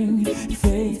 Smiling,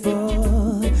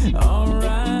 faithful,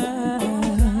 alright.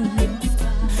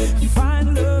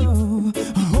 Find love,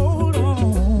 hold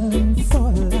on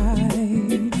for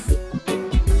life.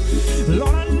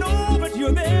 Lord, I know that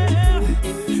you're there.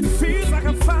 Feels like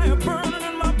a fire burning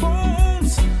in my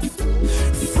bones.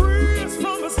 Free us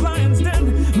from this lion's den.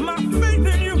 My faith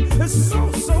in you is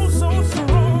so, so, so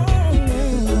strong.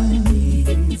 Everybody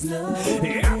needs love.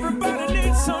 Everybody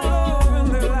needs some love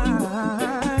in their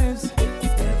lives.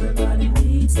 Everybody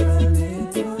needs a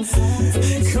little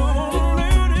sun. Come on,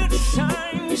 let it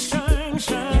shine, shine,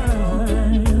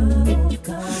 shine.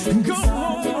 Go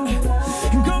on,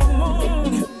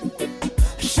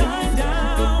 shine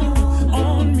down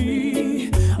on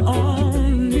me,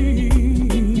 on me.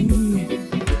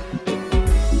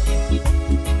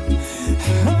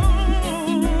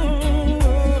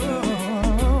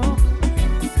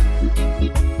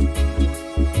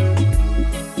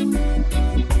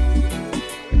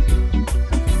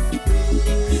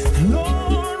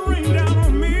 Lord, rain down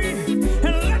on me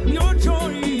and let your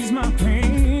joy ease my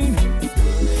pain.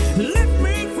 Lift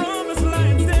me from this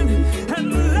lion's den and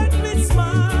let me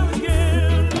smile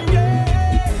again.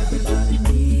 Yeah. Everybody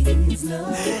needs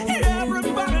love.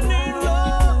 Everybody needs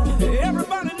love.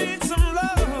 Everybody needs some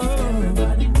love.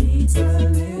 Everybody needs a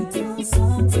little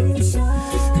sun to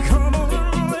shine. Come on,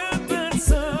 let that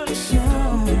sun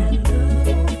shine.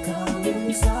 Love come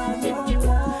inside your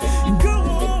life. Go on.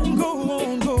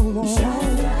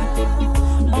 Shine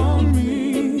down on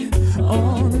me,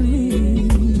 on me.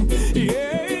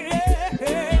 Yeah.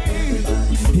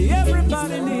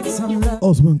 Everybody needs some love.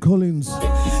 Osmond Collins,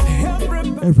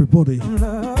 everybody.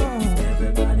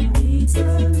 Everybody needs a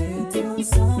little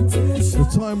sun to shine. The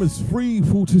time is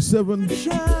 3:47.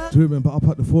 Do remember, up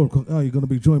at the 4 o'clock hour, you're going to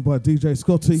be joined by DJ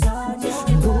Scotty,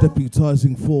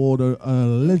 deputising for the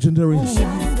legendary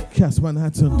Cass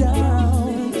Manhattan.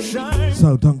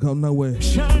 So don't go nowhere.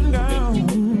 Shine down.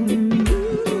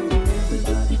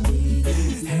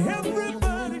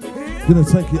 Gonna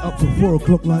take it up to 4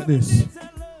 o'clock like this.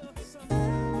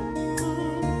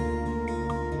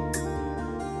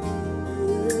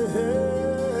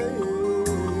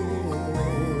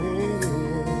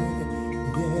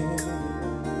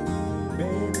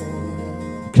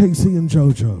 Casey and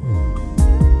JoJo.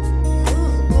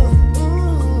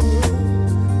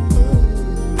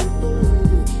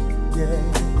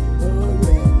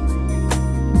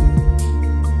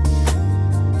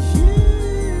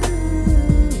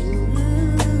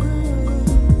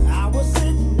 I was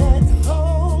sitting at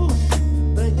home,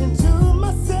 thinking to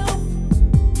myself,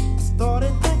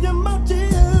 started thinking about you,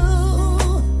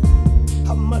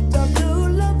 how much I do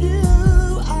love you,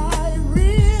 I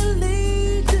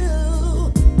really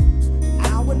do.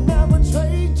 I would never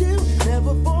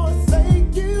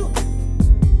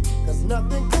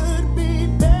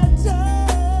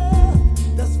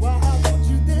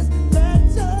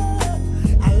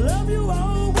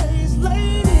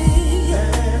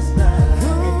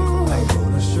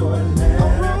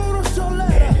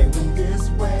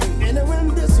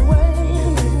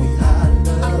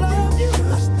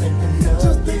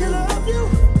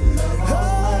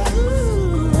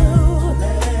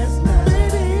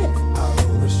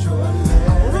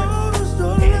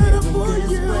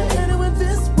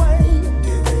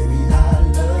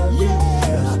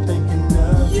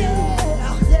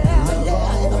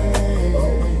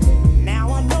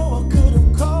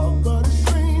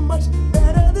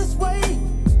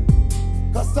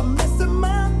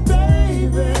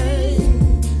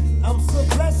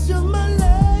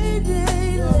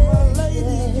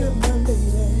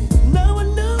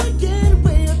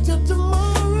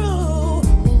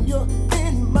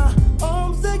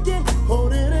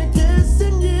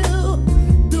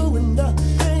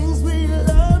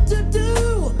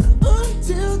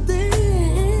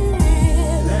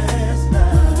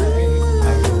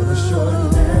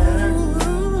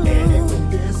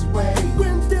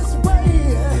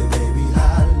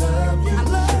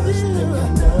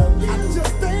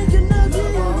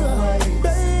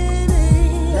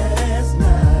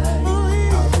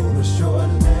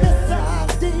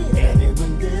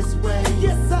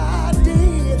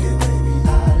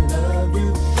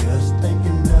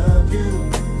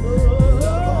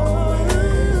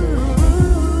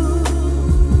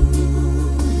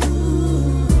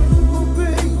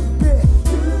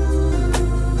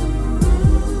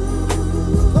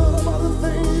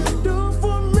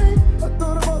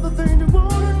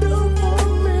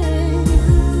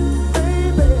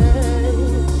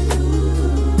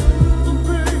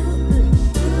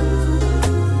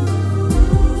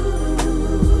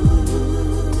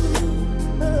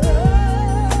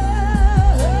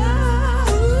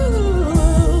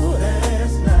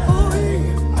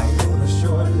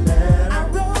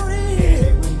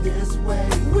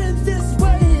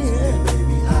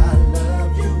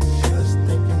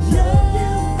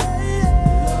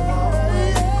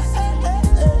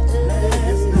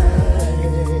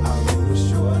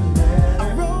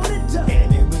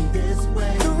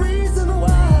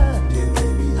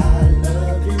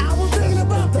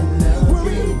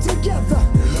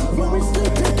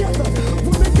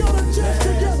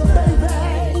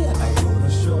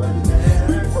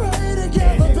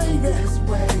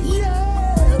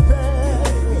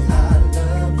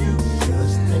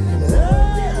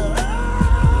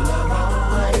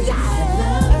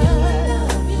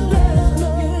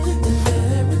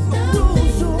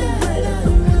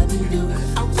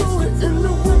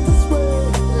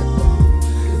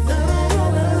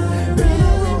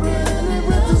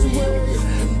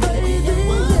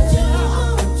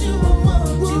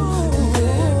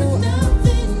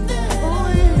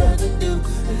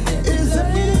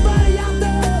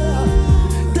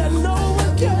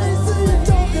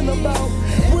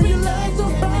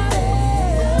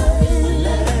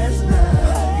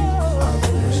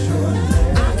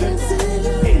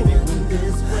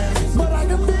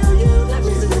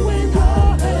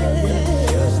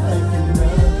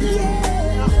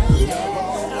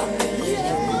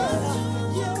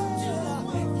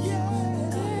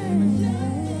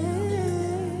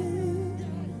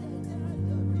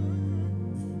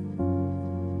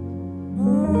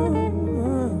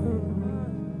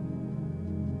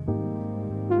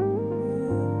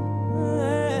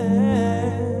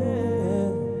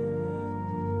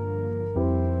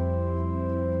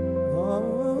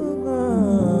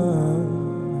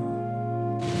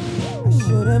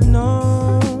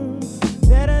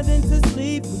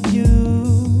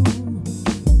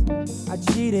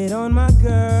cheated on my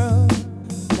girl.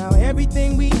 Now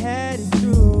everything we had is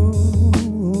through.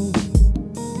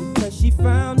 Because she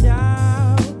found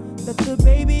out that the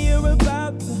baby you're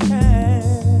about to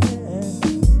have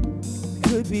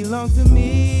could belong to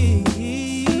me.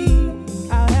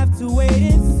 I'll have to wait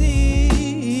and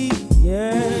see.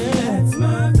 Yeah, that's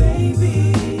my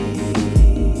baby.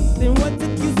 Then what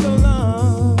took you so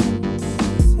long?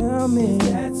 Tell me.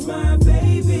 That's my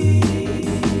baby.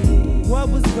 What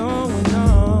was going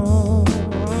on?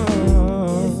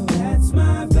 If that's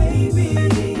my baby,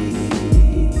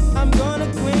 I'm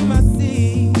gonna claim my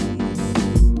seed.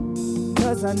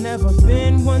 Cause I've never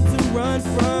been one to run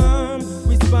from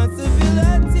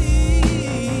responsibility.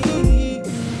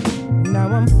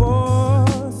 Now I'm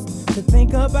forced to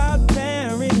think about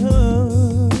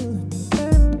parenthood.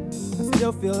 I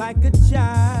still feel like a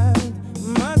child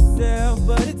myself,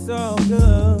 but it's all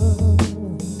good.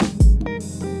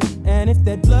 And if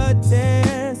that blood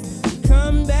test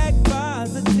come back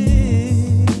positive,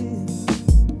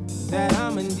 that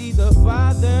I'm indeed the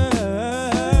father,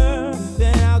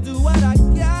 then I'll do what I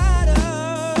gotta.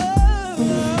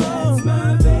 That's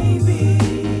my baby.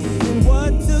 And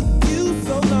what took you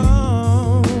so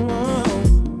long?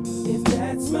 If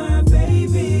that's my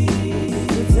baby,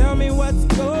 so tell me what's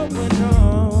going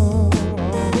on.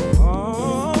 If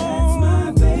that's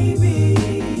my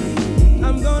baby,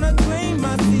 I'm gonna claim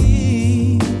my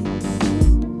seed.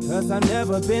 Cause I've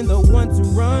never been the one to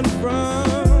run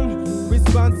from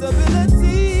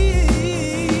responsibility.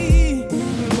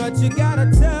 But you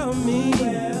gotta tell me,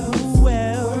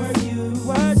 well, were you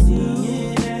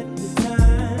seeing at the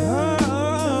time?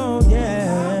 Oh,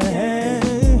 yeah.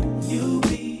 You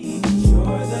be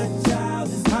sure the child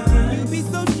is mine. How can you be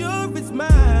so sure it's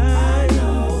mine? I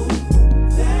know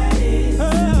that is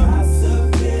a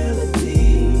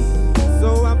possibility.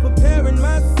 So I'm preparing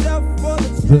myself for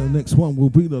The next one will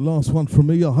be the last one from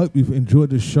me. I hope you've enjoyed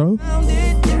this show.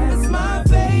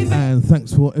 And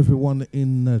thanks for everyone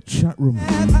in the chat room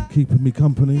keeping me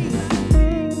company.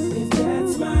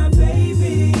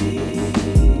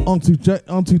 Auntie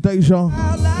Deja,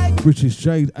 British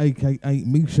Jade, aka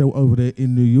Michelle over there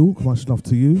in New York. Much love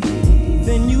to you.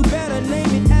 Then you better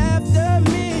name it after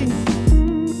me.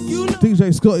 You know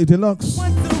DJ Scotty Deluxe, what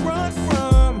to run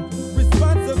from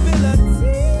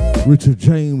responsibility. Richard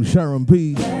James, Sharon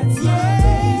B,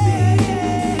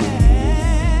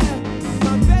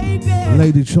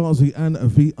 Lady Charzy and a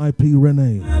VIP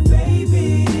Renee.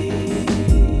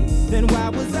 Then why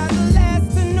was I the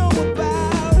last to know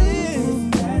about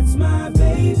it? That's my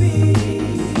baby.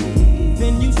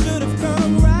 Then you should have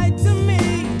come right to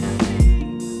me.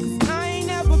 Cause I ain't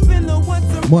never been the one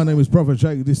to. My name is Brother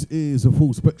J. This is a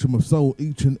full spectrum of soul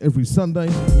each and every Sunday.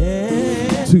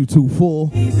 2 to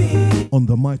 4 on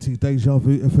the mighty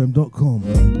DejaVuFM.com.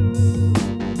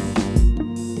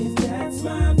 If that's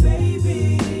my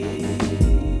baby.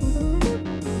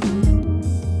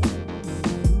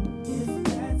 If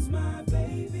that's my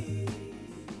baby.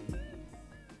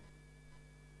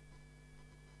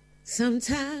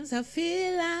 Sometimes I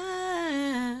feel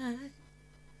like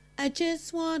I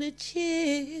just wanna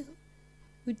chill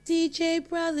with DJ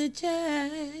Brother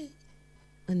J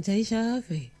on Deja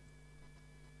Vu.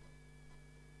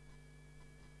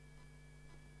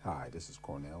 Hi, this is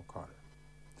Cornell Carter,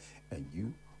 and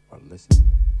you are listening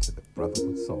to the Brother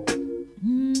with Soul,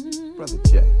 Brother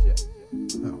J.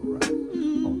 All right,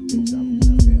 on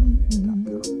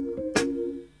DejaVuFM.com.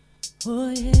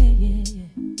 Oh yeah.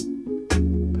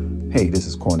 Hey, this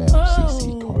is Cornell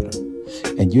C.C. Carter,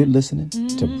 and you're listening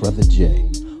to Brother J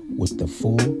with the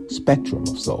full spectrum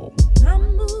of soul.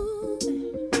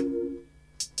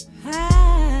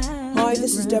 Hi,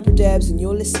 this is Deborah Debs, and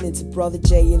you're listening to Brother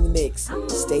J in the Mix.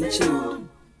 Stay tuned.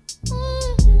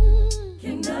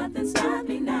 Can nothing stop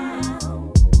me now?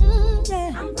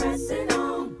 I'm pressing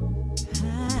on to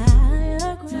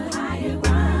higher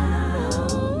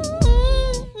ground.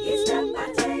 Each step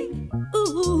I take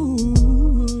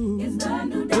is the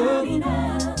new day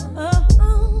now.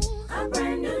 A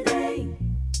brand new day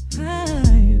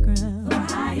for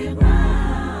higher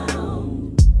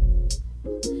ground.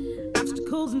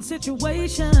 Obstacles and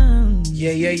situations.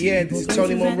 Yeah. This is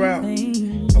Tony Morale.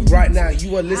 And right now,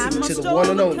 you are listening to the one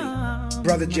and only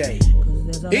Brother J.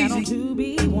 Easy. To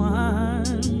be one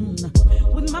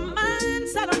with my mind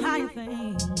set on higher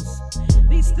things.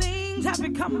 These things have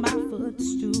become my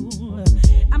footstool.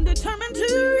 I'm determined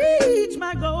to reach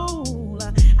my goal.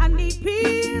 I need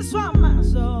peace for my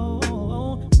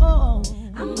soul.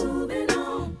 I'm moving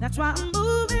on. That's why I'm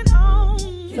moving on.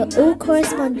 For all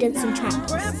correspondence and track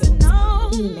lists,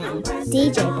 email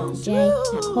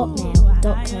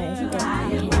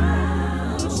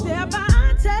djbrotherj@hotmail.co.uk. Step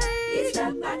I take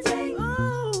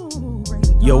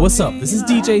Yo, what's up? This is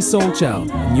DJ Soulchild,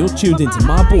 and you're tuned into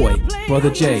my boy, Brother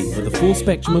J, with the full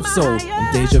spectrum of soul on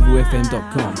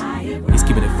DejaVuFM.com. He's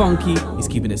keeping it funky, he's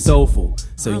keeping it soulful,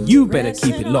 so you better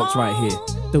keep it locked right here.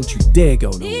 Don't you dare go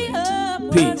nowhere.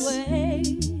 Peace.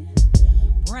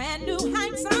 Brand new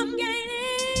heights I'm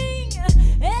gaining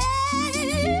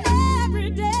every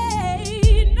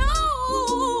day.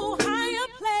 No higher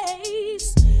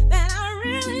place than I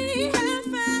really have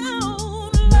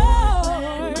found.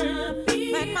 Lord,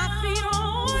 plant my feet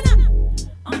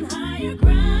on higher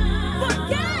ground.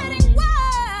 Forgetting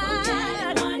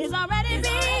what is already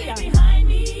behind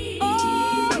me.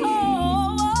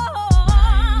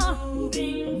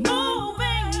 Moving,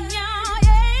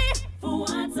 yeah, for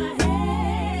what's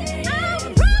ahead.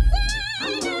 I'm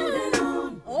pressing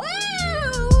on.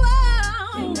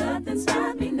 Can nothing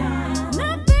stop me now?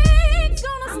 Nothing's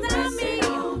gonna stop me.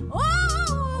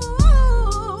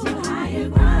 To higher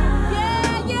ground.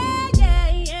 Yeah.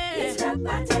 Each step I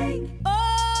take.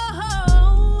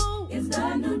 It's the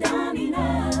new dawning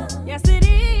of. Yes, it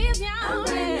is, yeah. A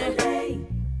brand new day.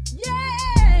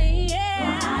 Yeah.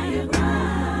 For higher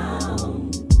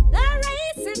ground. The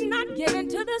race is not given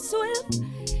to the swift,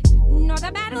 nor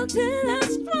the battle to the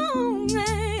strong,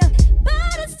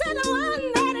 but it's to the one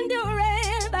that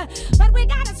endureth. But we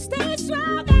gotta stay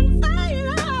strong and fight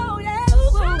on. Yeah.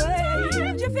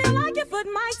 Sometimes you feel like your foot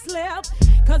might slip,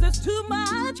 'cause there's too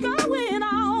much going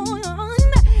on.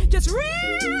 Just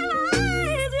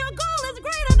realize your goal is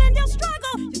greater than your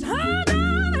struggle. Just hold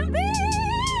on and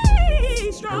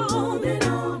be strong.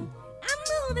 I'm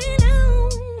moving on.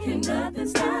 Can nothing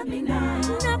stop me now?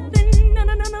 Nothing,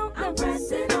 no. I'm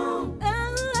pressing on.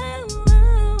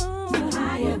 To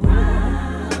higher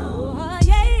ground.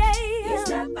 Yeah. Each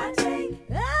step I take.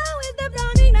 It's the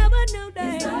dawning of a new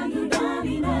day. It's the new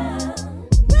dawning of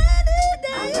brand new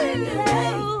day.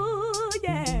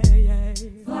 Yeah.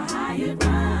 For higher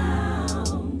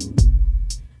ground.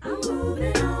 I'm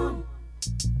moving on.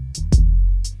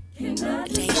 Can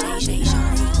nothing stop me now?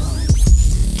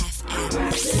 I'm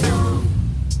pressing on.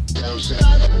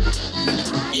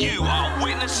 You are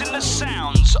witnessing the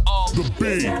sounds of the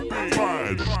Big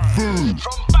Bad Vu.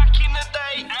 From back in the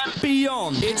day and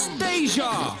beyond. It's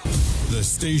Deja. The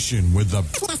station with the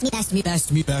best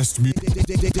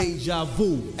Deja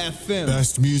Vu FM.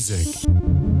 Best music.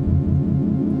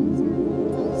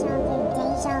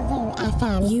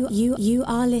 You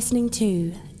are listening to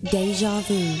Deja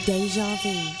Vu.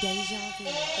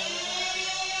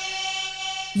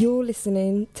 You're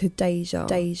listening to Deja Vu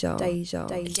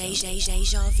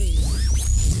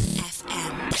FM.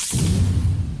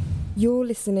 You're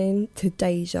listening to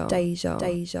Deja.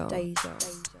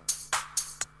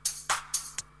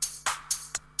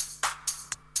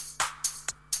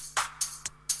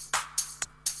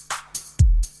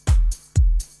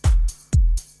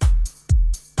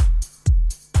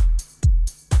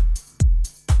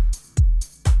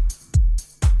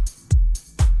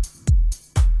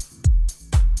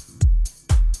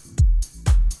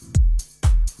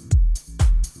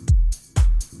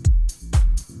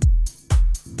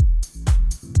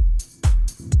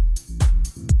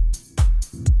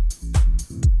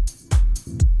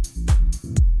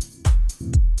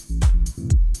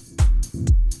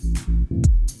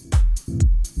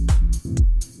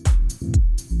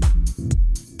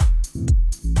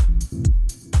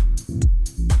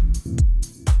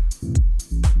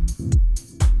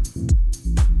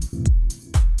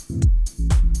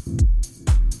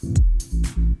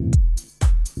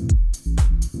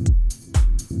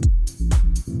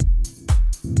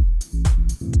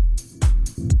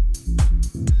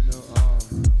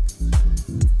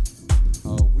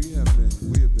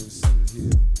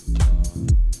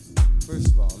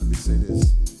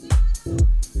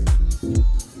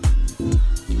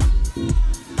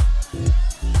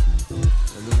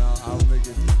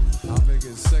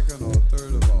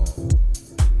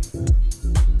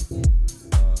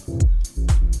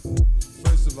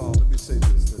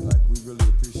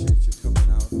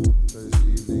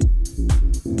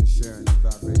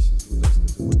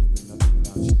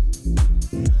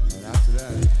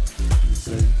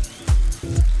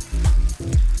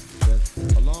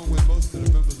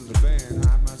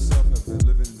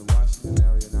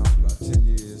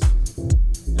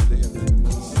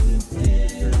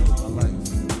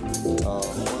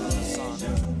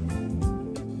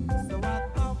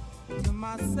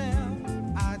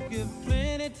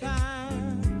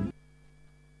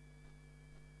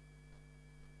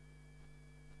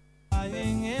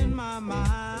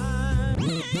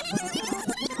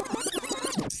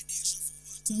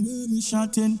 Tell me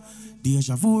gunshotting.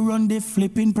 Deja vu run the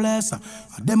flipping place.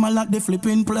 Them a like the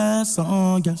flipping place.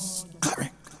 Oh, yes,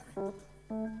 correct.